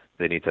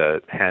 They need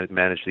to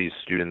manage these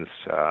students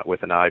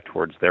with an eye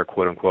towards their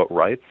quote-unquote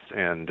rights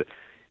and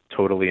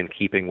totally in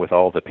keeping with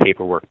all the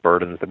paperwork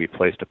burdens that we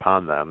placed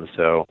upon them.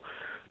 So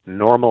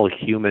normal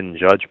human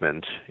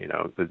judgment,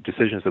 the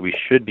decisions that we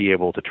should be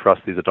able to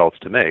trust these adults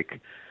to make,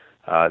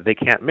 they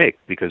can't make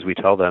because we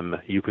tell them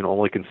you can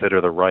only consider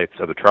the rights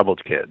of the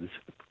troubled kids,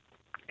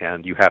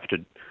 and you have to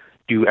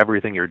do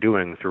everything you're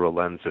doing through a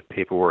lens of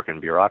paperwork and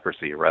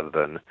bureaucracy rather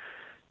than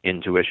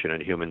intuition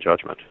and human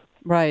judgment.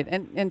 Right.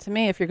 And to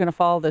me, if you're going to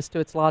follow this to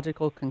its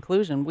logical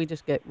conclusion, we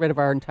just get rid of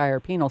our entire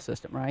penal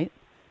system, right?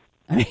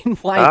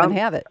 Why even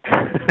have it?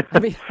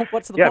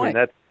 What's the point?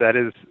 That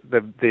is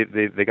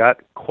they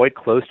got quite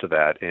close to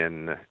that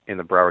in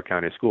the Broward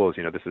County schools.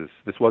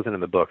 This wasn't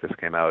in the book. This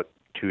came out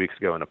 2 weeks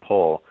ago in a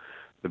poll.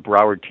 The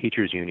Broward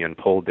Teachers Union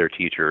polled their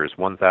teachers.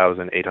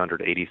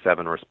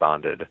 1,887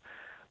 responded.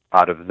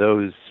 Out of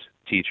those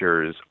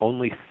teachers,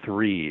 only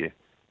 3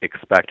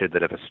 expected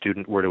that if a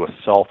student were to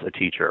assault a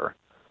teacher,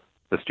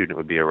 the student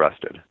would be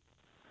arrested.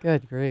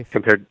 Good grief.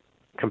 Compared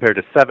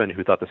to 7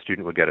 who thought the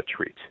student would get a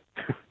treat.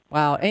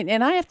 Wow.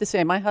 And I have to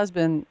say, my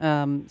husband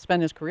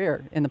spent his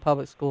career in the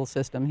public school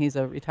system. He's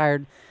a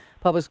retired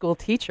public school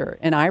teacher.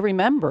 And I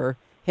remember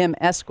him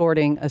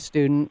escorting a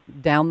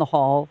student down the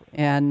hall,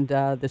 and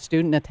the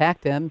student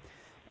attacked him.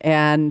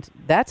 And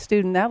that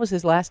student, that was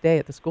his last day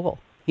at the school.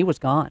 He was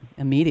gone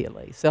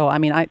immediately. So,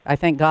 I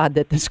thank God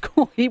that the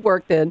school he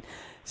worked in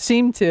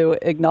seemed to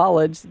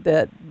acknowledge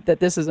that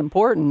this is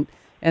important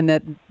and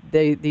that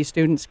these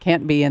students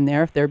can't be in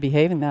there if they're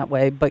behaving that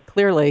way. But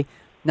clearly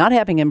not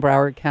happening in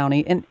Broward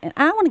County. And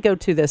I want to go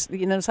to this,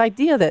 this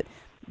idea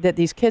that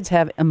these kids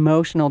have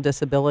emotional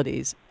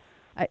disabilities.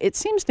 It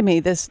seems to me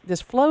this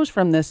flows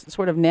from this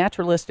sort of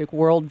naturalistic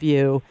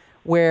worldview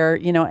where,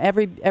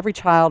 every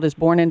child is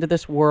born into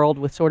this world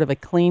with sort of a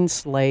clean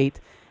slate.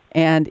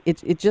 And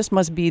it just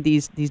must be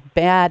these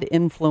bad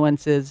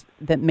influences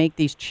that make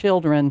these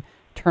children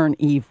turn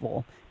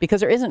evil,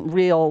 because there isn't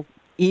real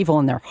evil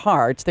in their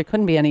hearts. There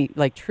couldn't be any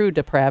true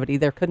depravity.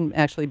 There couldn't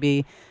actually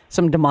be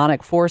some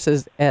demonic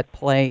forces at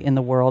play in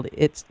the world.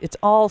 It's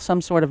all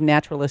some sort of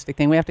naturalistic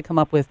thing. We have to come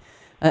up with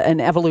an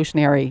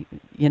evolutionary,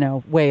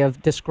 way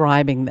of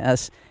describing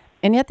this.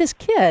 And yet this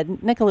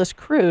kid, Nicholas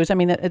Cruz,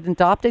 an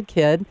adopted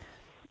kid,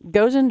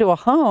 goes into a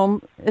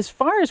home, as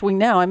far as we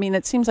know.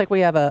 It seems like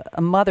we have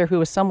a mother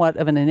who is somewhat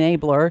of an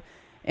enabler,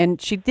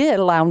 and she did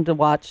allow him to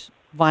watch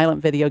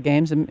violent video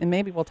games, and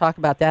maybe we'll talk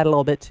about that a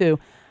little bit too.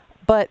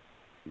 But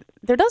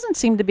there doesn't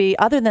seem to be,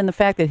 other than the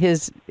fact that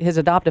his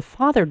adoptive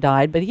father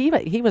died, but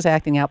he was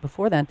acting out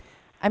before then.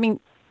 Can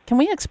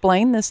we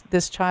explain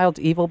this child's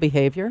evil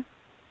behavior?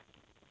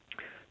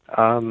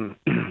 In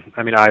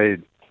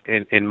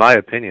my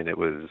opinion, it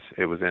was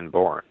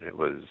inborn. It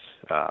was,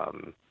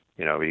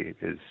 he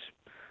is,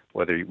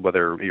 whether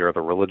you're of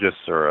a religious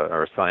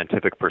or a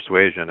scientific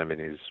persuasion.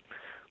 He's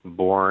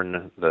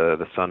born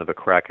the son of a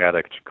crack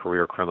addict,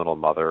 career criminal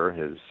mother.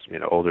 His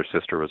older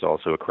sister was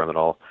also a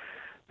criminal.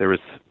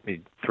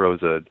 He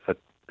throws a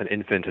an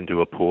infant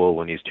into a pool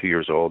when he's 2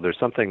 years old. There's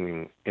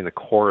something in the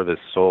core of his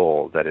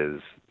soul that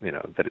is,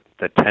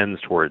 that tends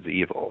towards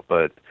evil.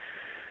 But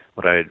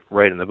what I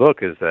write in the book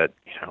is that,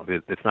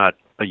 it's not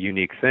a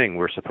unique thing.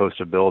 We're supposed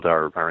to build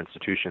our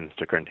institutions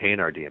to contain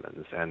our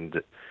demons.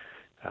 And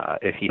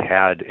if he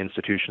had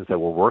institutions that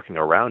were working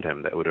around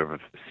him that would have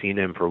seen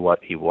him for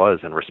what he was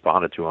and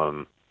responded to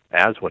him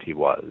as what he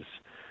was,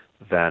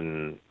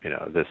 then,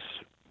 this,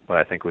 what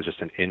I think was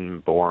just an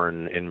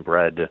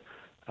inbred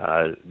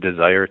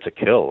desire to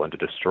kill and to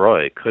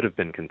destroy could have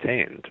been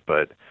contained.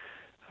 But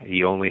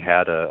he only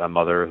had a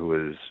mother who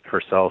was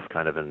herself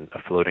kind of a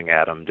floating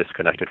atom,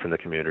 disconnected from the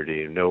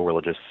community, no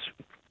religious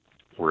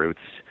roots,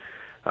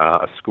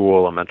 a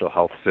school, a mental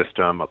health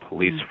system, a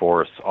police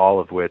force, all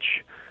of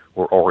which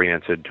were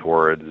oriented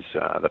towards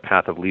the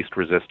path of least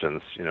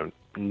resistance.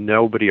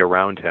 Nobody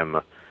around him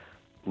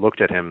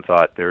looked at him and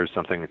thought there's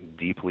something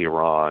deeply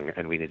wrong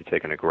and we need to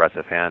take an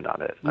aggressive hand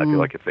on it. I feel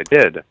like if they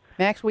did,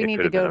 Max, we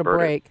need to go to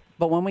break,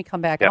 but when we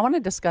come back, I want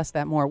to discuss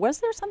that more. Was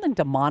there something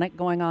demonic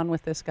going on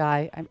with this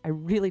guy? I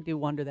really do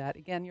wonder that.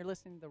 Again, you're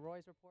listening to the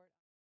Roy's Report.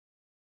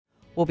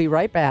 We'll be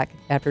right back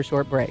after a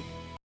short break.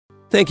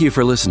 Thank you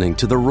for listening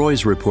to The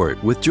Roy's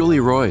Report with Julie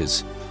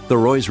Roys. The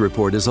Roy's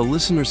Report is a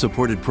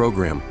listener-supported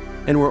program,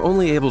 and we're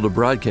only able to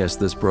broadcast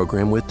this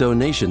program with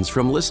donations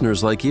from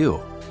listeners like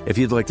you. If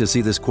you'd like to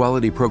see this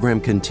quality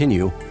program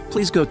continue,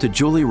 please go to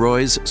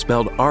julieroys,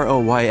 spelled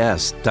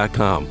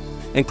ROYS.com,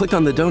 and click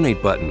on the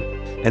donate button.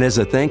 And as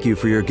a thank you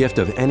for your gift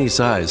of any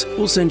size,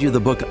 we'll send you the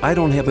book I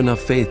Don't Have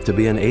Enough Faith to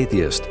Be an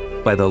Atheist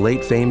by the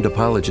late famed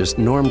apologist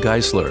Norm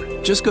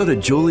Geisler. Just go to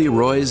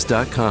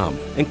julieroys.com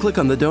and click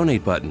on the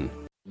donate button.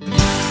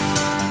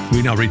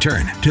 We now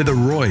return to the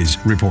Roy's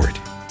Report.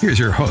 Here's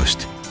your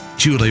host,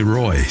 Julie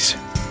Roys.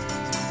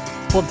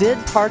 Well,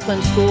 did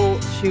Parkland school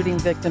shooting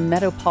victim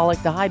Meadow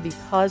Pollack die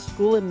because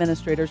school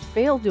administrators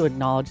failed to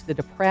acknowledge the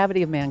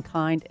depravity of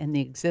mankind and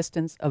the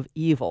existence of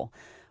evil?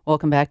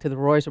 Welcome back to the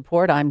Roy's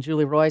Report. I'm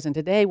Julie Roys, and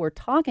today we're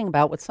talking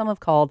about what some have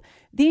called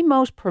the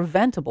most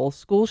preventable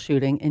school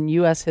shooting in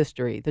U.S.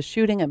 history. The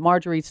shooting at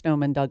Marjorie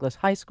Stoneman Douglas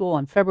High School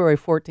on February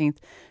 14th,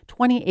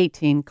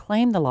 2018,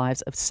 claimed the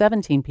lives of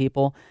 17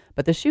 people,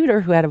 but the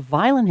shooter, who had a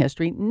violent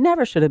history,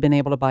 never should have been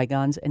able to buy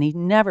guns, and he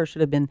never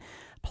should have been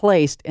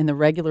placed in the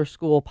regular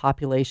school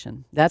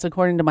population. That's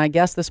according to my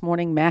guest this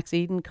morning, Max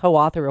Eden,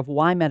 co-author of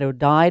Why Meadow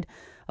Died,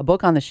 a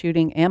book on the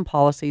shooting and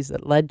policies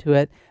that led to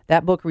it.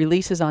 That book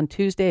releases on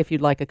Tuesday. If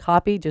you'd like a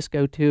copy, just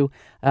go to,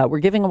 we're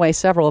giving away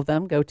several of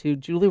them. Go to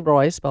Julie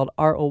Roys, spelled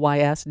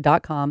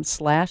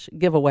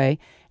ROYS.com/giveaway,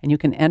 and you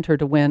can enter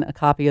to win a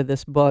copy of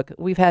this book.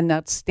 We've had an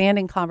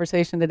outstanding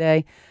conversation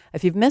today.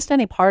 If you've missed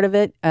any part of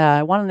it,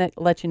 I want to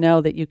let you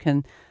know that you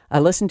can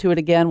listen to it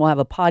again. We'll have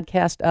a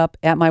podcast up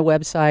at my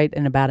website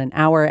in about an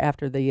hour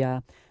after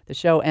the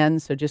show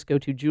ends. So just go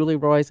to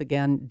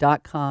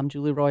julieroysagain.com,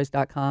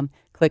 julieroys.com.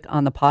 Click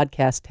on the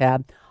podcast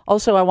tab.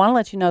 Also, I want to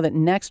let you know that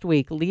next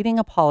week, leading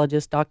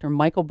apologist Dr.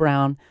 Michael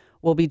Brown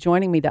will be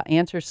joining me to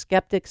answer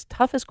skeptics'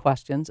 toughest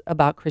questions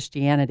about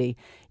Christianity.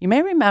 You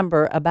may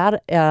remember about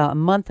a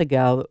month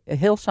ago, a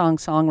Hillsong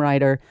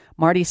songwriter,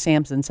 Marty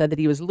Sampson, said that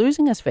he was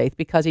losing his faith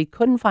because he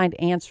couldn't find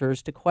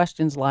answers to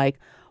questions like,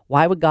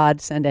 why would God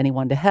send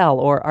anyone to hell?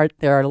 Or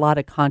there are a lot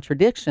of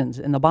contradictions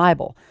in the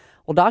Bible?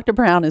 Well, Dr.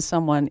 Brown is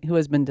someone who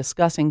has been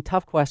discussing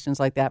tough questions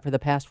like that for the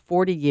past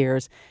 40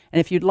 years. And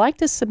if you'd like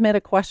to submit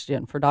a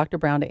question for Dr.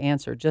 Brown to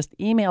answer, just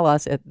email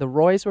us at the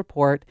Roy's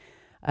Report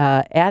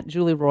at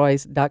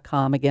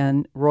julieroys.com.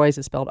 Again, Roys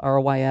is spelled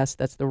R-O-Y-S.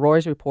 That's the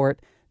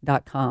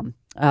roysreport.com.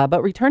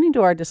 But returning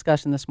to our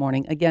discussion this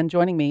morning, again,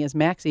 joining me is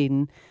Max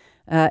Eden.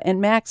 And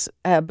Max,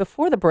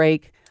 before the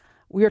break,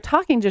 we were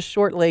talking just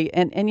shortly,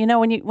 and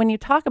when you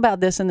talk about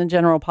this in the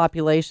general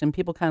population,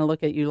 people kind of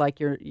look at you like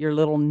you're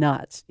little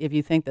nuts if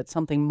you think that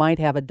something might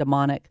have a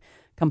demonic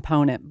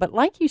component. But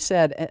like you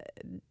said,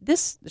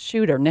 this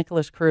shooter,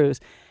 Nicholas Cruz,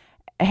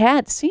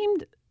 had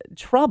seemed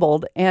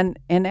troubled and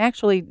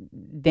actually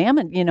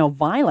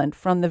violent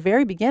from the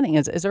very beginning,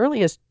 as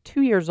early as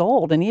 2 years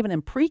old, and even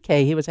in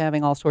pre-K he was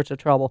having all sorts of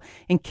trouble,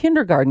 in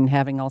kindergarten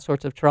having all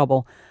sorts of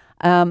trouble.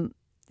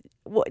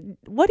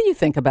 What do you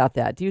think about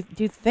that? Do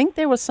you think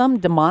there was some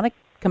demonic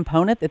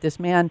component that this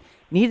man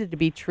needed to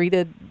be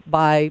treated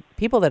by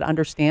people that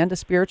understand a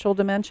spiritual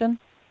dimension?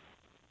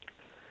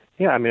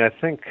 Yeah, I mean, I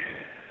think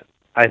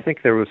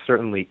there was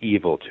certainly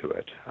evil to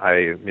it.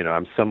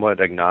 I'm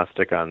somewhat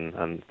agnostic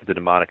on the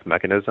demonic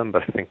mechanism,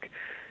 but I think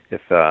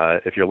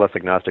if you're less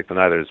agnostic than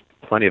I, there's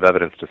plenty of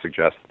evidence to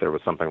suggest that there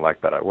was something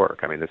like that at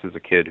work. I mean, this is a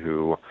kid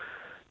who,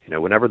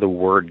 whenever the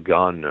word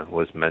gun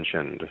was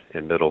mentioned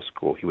in middle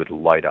school, he would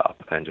light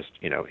up and just,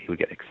 he would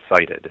get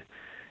excited.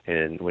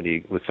 And when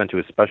he was sent to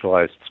a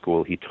specialized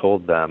school, he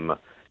told them,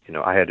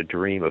 I had a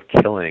dream of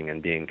killing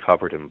and being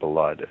covered in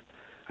blood.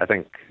 I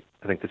think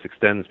this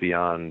extends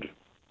beyond,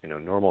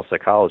 normal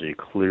psychology,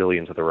 clearly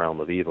into the realm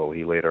of evil.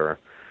 He later,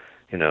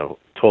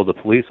 told the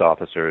police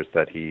officers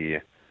that he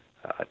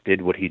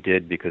did what he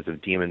did because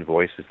of demon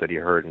voices that he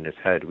heard in his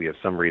head. We have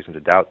some reason to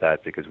doubt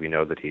that because we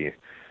know that he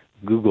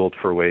Googled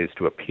for ways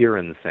to appear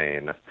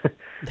insane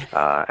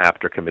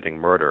after committing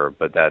murder,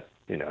 but that,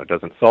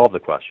 doesn't solve the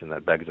question.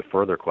 That begs a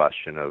further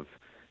question of,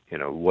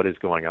 what is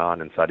going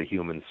on inside a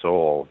human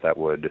soul that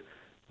would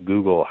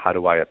Google, how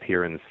do I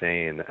appear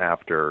insane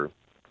after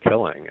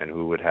killing, and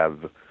who would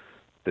have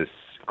this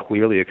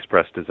clearly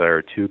expressed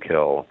desire to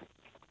kill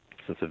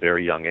since a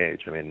very young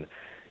age. I mean,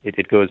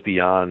 it goes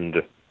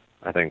beyond,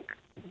 I think,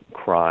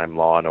 crime,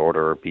 law and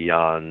order,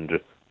 beyond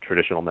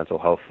traditional mental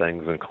health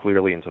things, and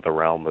clearly into the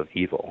realm of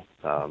evil.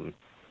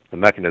 The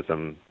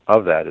mechanism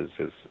of that is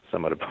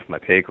somewhat above my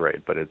pay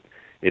grade, but it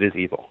is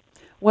evil.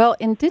 Well,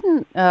 and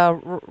didn't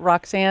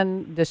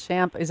Roxanne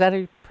Deschamps, is that how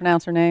you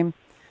pronounce her name?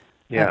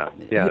 Yeah.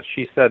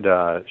 She said,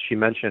 she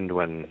mentioned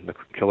when the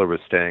killer was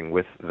staying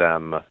with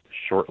them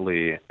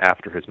shortly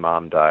after his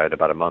mom died,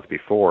 about a month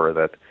before,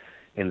 that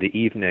in the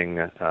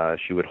evening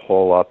she would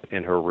hole up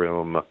in her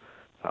room,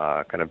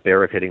 kind of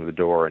barricading the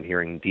door and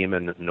hearing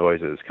demon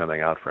noises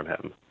coming out from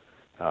him.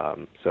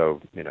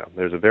 So,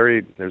 there's a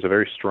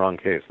very strong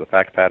case. The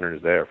fact pattern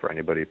is there for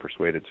anybody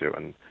persuaded to.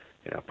 And,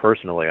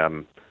 personally,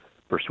 I'm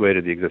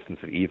persuaded the existence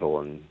of evil,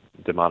 and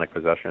demonic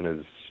possession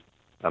is,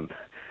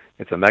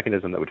 it's a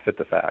mechanism that would fit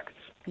the facts.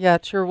 Yeah,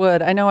 it sure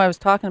would. I know I was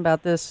talking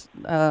about this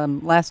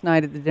last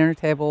night at the dinner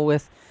table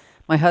with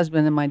my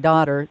husband and my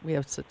daughter. We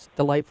have such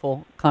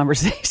delightful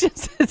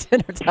conversations at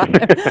dinner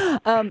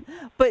time.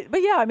 But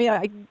yeah, I mean,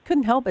 I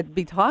couldn't help but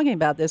be talking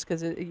about this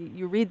because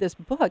you read this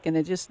book and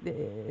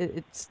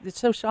it's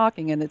so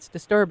shocking and it's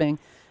disturbing.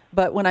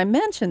 But when I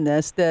mentioned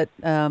this, that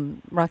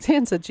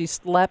Roxanne said she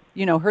slept,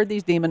 heard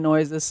these demon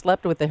noises,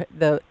 slept with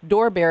the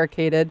door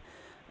barricaded,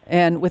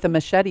 and with a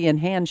machete in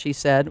hand, she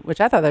said, which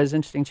I thought that was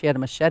interesting. She had a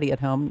machete at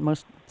home.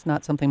 It's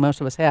not something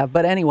most of us have.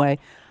 But anyway,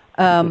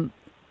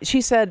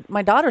 she said,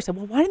 my daughter said,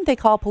 well, why didn't they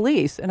call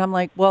police? And I'm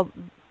like, well,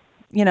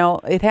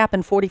 it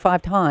happened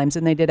 45 times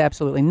and they did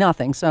absolutely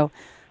nothing. So,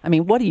 I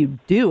mean, what do you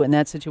do in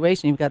that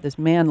situation? You've got this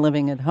man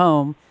living at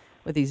home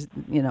with these,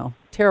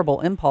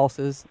 terrible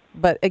impulses.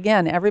 But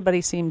again,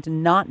 everybody seemed to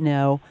not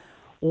know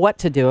what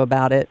to do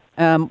about it.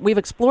 We've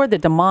explored the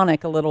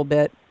demonic a little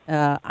bit.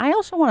 I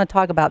also want to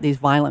talk about these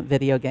violent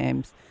video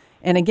games.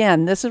 And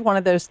again, this is one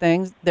of those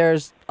things.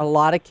 There's a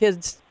lot of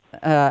kids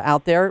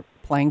out there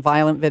playing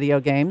violent video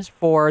games.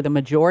 For the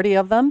majority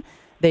of them,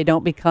 they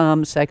don't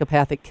become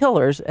psychopathic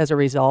killers as a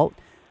result.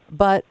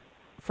 But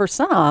for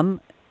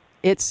some,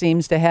 it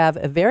seems to have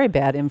a very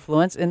bad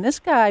influence. And this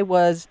guy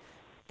was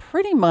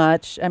pretty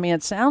much, I mean,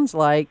 it sounds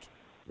like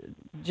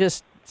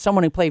just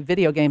someone who played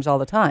video games all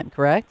the time,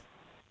 correct?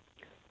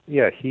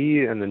 Yeah,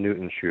 he and the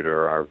Newton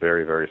shooter are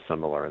very, very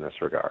similar in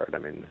this regard. I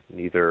mean,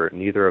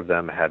 neither of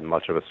them had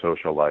much of a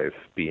social life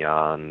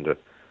beyond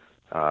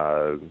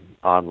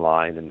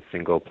online and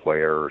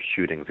single-player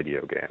shooting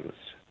video games.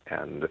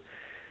 And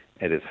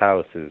at his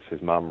house,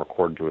 his mom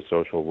recorded to a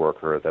social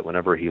worker that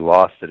whenever he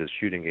lost at his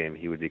shooting game,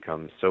 he would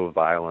become so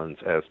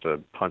violent as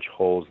to punch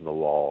holes in the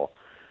wall.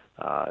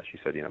 She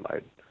said,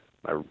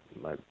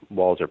 my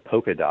walls are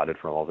polka dotted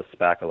from all the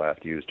spackle I have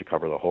to use to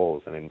cover the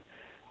holes. I mean,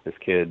 this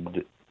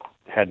kid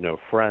had no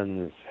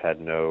friends,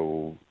 had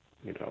no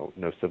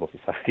civil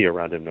society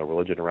around him, no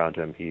religion around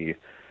him. He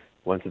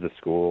went to the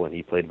school and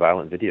he played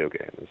violent video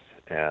games.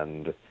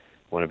 And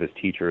one of his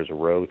teachers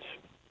wrote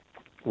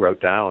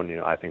down,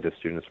 I think this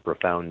student's a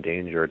profound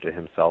danger to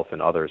himself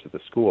and others at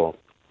the school.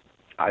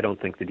 I don't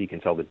think that he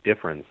can tell the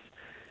difference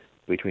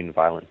between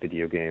violent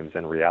video games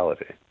and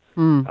reality.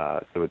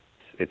 So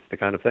it's the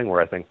kind of thing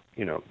where I think,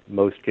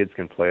 most kids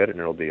can play it and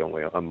it'll be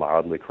only a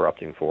mildly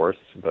corrupting force.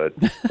 But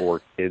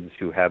for kids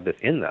who have this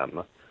in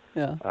them,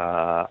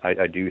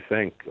 I do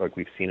think, like,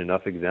 we've seen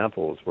enough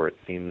examples where it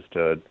seems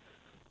to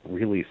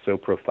really so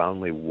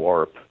profoundly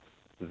warp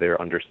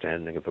their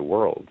understanding of the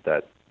world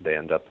that they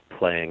end up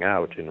playing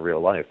out in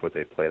real life what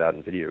they played out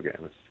in video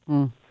games.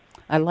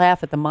 I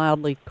laugh at the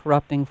mildly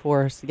corrupting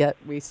force, yet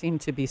we seem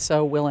to be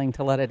so willing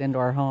to let it into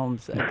our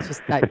homes. It's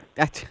just, I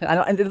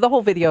don't, and the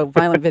whole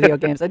violent video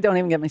games, don't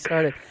even get me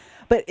started.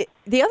 But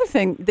the other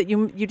thing that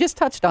you just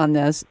touched on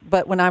this,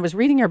 but when I was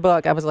reading your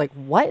book, I was like,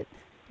 what?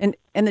 And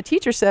the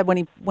teacher said when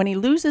he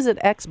loses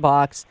at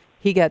Xbox,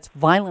 he gets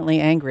violently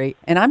angry.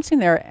 And I'm sitting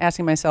there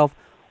asking myself,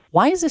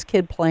 why is this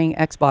kid playing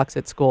Xbox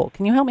at school?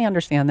 Can you help me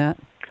understand that?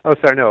 Oh,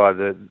 sorry, no.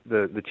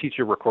 The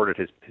teacher recorded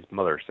his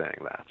mother saying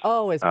that.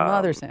 Oh, his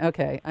mother saying.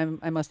 Okay,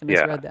 I must have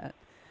misread that.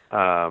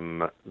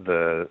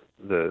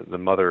 The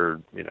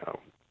mother,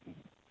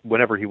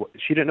 whenever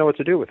she didn't know what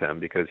to do with him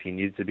because he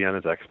needed to be on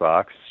his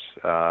Xbox,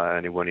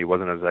 and when he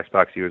wasn't on his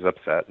Xbox, he was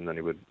upset, and then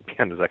he would be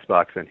on his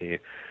Xbox and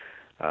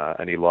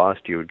he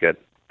lost, he would get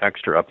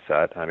extra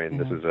upset. I mean,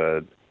 this is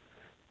a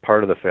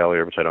part of the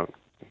failure, which I don't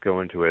go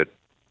into it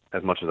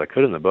as much as I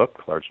could in the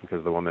book, largely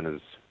because the woman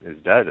is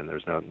dead and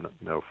there's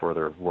no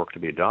further work to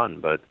be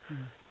done. But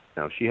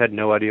she had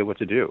no idea what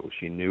to do.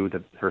 She knew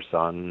that her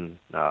son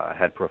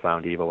had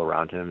profound evil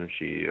around him.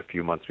 She, a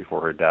few months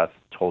before her death,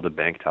 told a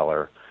bank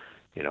teller,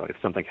 if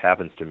something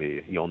happens to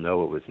me, you'll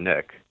know it was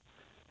Nick.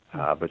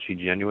 But she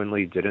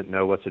genuinely didn't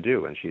know what to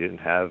do, and she didn't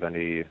have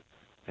any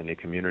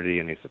community,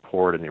 any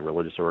support, any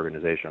religious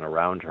organization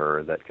around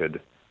her that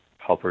could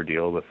help her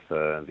deal with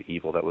the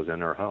evil that was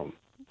in her home.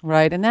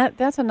 Right, and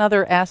that's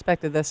another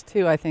aspect of this,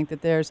 too. I think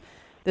that there's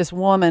this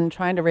woman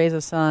trying to raise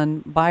a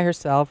son by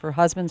herself. Her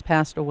husband's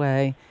passed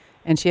away,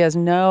 and she has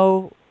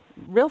no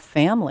real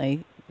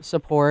family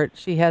support.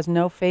 She has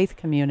no faith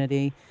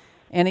community.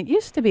 And it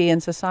used to be in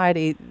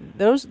society,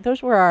 those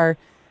were our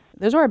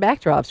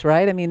backdrops,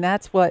 right? I mean,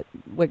 that's what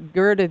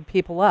girded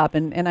people up.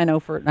 And I know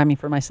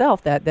for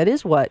myself, that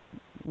is what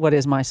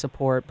is my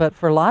support. But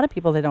for a lot of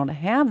people, they don't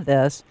have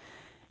this.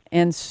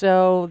 And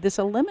so this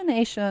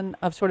elimination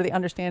of sort of the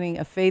understanding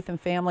of faith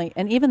and family,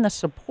 and even the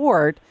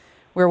support,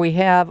 where we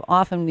have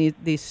often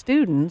these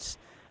students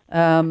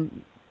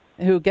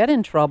who get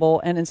in trouble,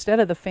 and instead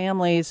of the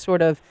families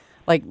sort of,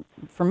 like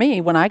for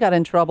me, when I got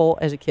in trouble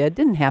as a kid,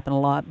 didn't happen a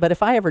lot, but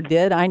if I ever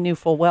did, I knew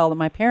full well that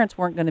my parents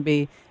weren't going to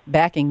be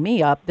backing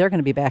me up. They're going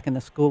to be backing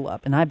the school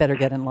up, and I better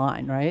get in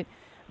line, right?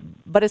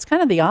 But it's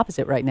kind of the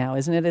opposite right now,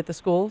 isn't it, at the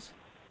schools?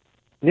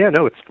 Yeah,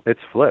 no, it's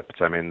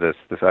flipped. I mean, this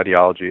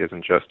ideology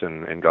isn't just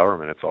in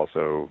government. It's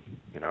also,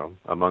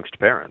 amongst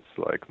parents.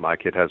 Like, my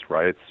kid has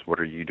rights. What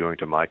are you doing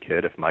to my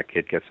kid? If my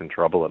kid gets in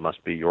trouble, it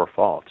must be your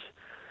fault.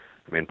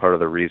 I mean, part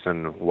of the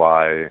reason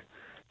why,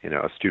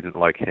 a student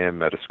like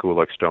him at a school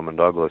like Stoneman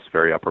Douglas,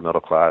 very upper middle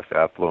class,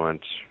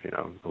 affluent,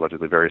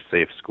 allegedly very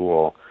safe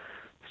school,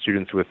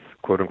 students with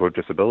quote-unquote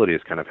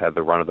disabilities kind of had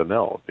the run of the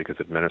mill because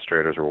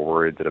administrators were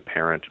worried that a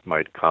parent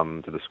might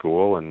come to the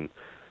school and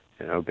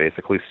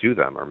basically sue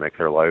them or make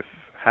their life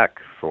heck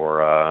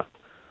for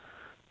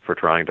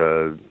trying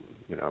to,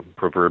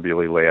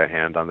 proverbially lay a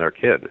hand on their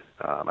kid.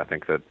 I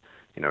think that,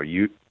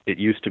 it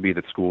used to be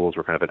that schools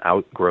were kind of an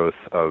outgrowth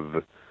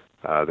of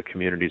the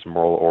community's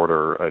moral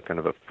order, kind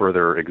of a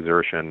further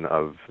exertion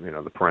of,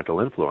 the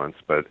parental influence.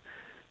 But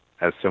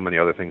as so many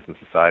other things in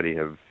society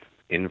have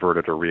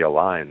inverted or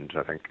realigned,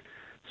 I think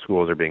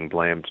schools are being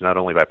blamed not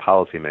only by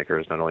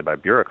policymakers, not only by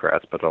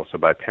bureaucrats, but also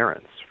by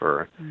parents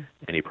for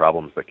any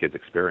problems that kids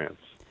experience.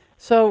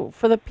 So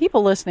for the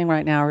people listening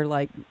right now who are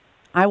like,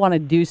 I want to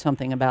do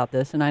something about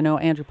this, and I know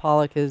Andrew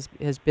Pollack has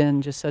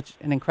been just such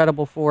an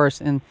incredible force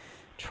in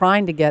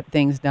trying to get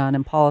things done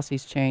and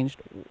policies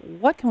changed.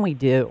 What can we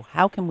do?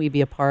 How can we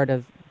be a part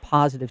of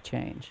positive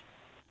change?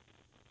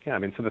 Yeah, I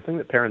mean, so the thing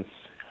that parents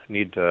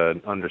need to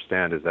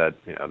understand is that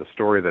the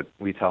story that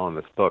we tell in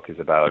this book is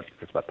about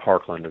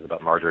Parkland, is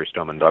about Marjory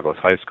Stoneman Douglas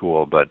High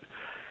School, but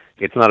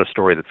it's not a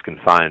story that's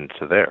confined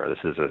to there.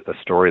 This is a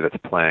story that's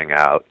playing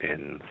out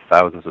in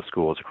thousands of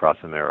schools across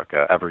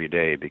America every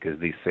day because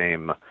these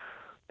same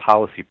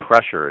policy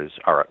pressures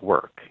are at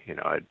work.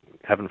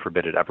 Heaven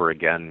forbid it ever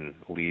again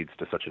leads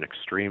to such an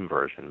extreme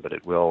version, but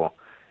it will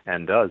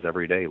and does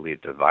every day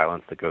lead to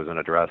violence that goes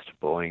unaddressed,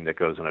 bullying that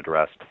goes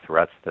unaddressed,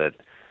 threats that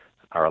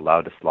are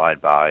allowed to slide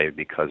by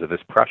because of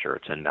this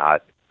pressure to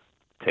not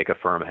take a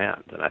firm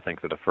hand. And I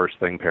think that the first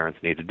thing parents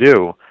need to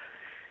do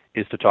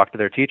is to talk to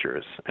their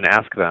teachers and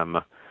ask them,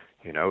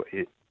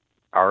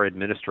 are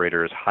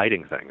administrators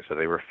hiding things? Are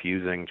they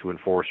refusing to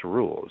enforce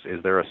rules?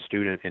 Is there a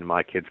student in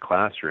my kid's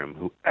classroom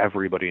who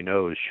everybody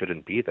knows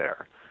shouldn't be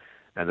there?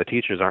 And the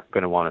teachers aren't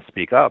going to want to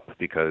speak up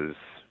because,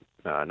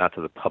 not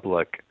to the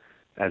public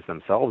as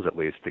themselves at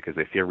least, because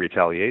they fear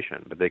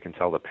retaliation, but they can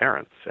tell the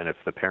parents. And if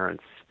the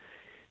parents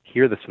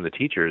hear this from the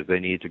teachers, they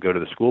need to go to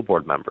the school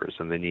board members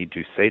and they need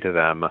to say to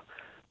them,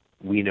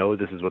 we know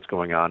this is what's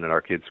going on in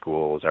our kids'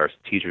 schools. Our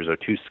teachers are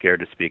too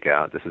scared to speak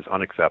out. This is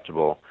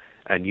unacceptable,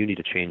 and you need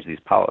to change these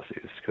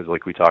policies. Because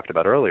like we talked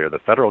about earlier, the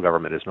federal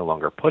government is no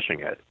longer pushing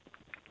it,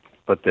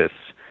 but this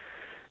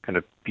kind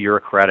of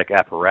bureaucratic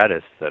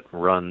apparatus that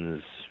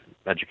runs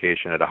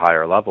education at a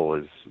higher level,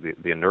 is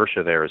the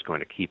inertia there is going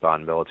to keep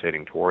on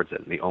militating towards it.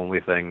 And the only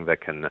thing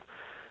that can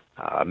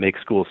make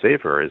schools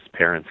safer is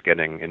parents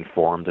getting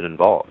informed and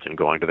involved and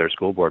going to their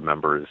school board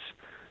members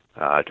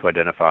to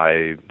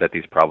identify that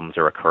these problems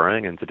are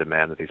occurring and to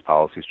demand that these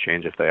policies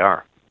change if they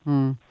are.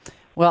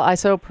 Well, I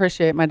so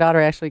appreciate, my daughter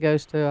actually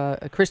goes to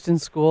a Christian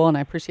school, and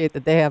I appreciate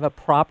that they have a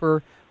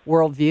proper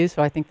worldview,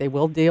 so I think they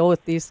will deal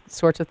with these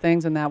sorts of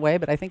things in that way.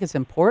 But I think it's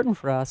important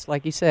for us,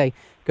 like you say,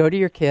 go to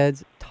your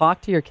kids,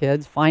 talk to your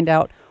kids, find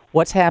out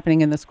what's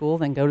happening in the school,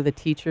 then go to the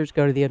teachers,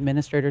 go to the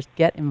administrators,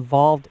 get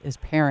involved as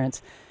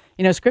parents.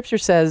 Scripture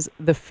says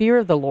the fear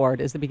of the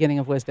Lord is the beginning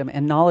of wisdom,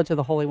 and knowledge of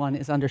the Holy One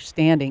is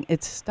understanding.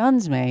 It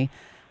stuns me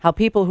how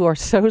people who are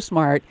so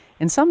smart,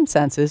 in some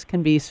senses,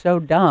 can be so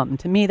dumb.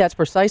 To me, that's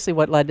precisely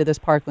what led to this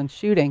Parkland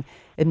shooting.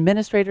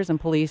 Administrators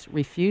and police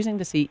refusing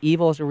to see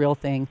evil as a real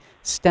thing,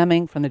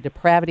 stemming from the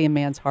depravity in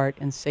man's heart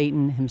and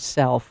Satan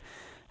himself.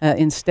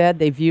 Instead,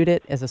 they viewed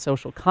it as a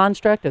social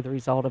construct or the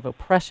result of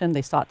oppression.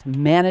 They sought to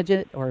manage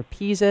it or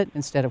appease it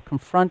instead of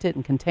confront it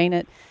and contain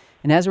it.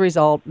 And as a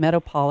result, Meadow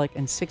Pollack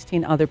and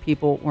 16 other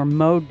people were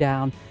mowed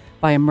down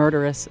by a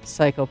murderous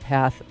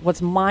psychopath.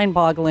 What's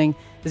mind-boggling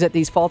is that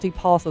these faulty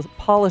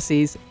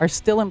policies are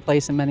still in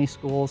place in many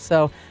schools.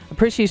 So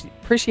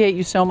appreciate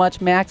you so much,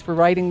 Max, for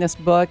writing this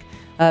book.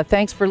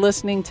 Thanks for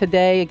listening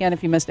today. Again,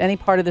 if you missed any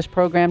part of this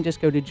program,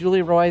 just go to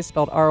JulieRoys,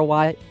 spelled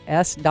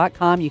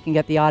ROYS.com. You can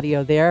get the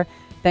audio there.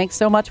 Thanks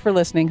so much for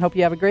listening. Hope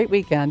you have a great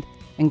weekend,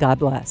 and God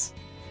bless.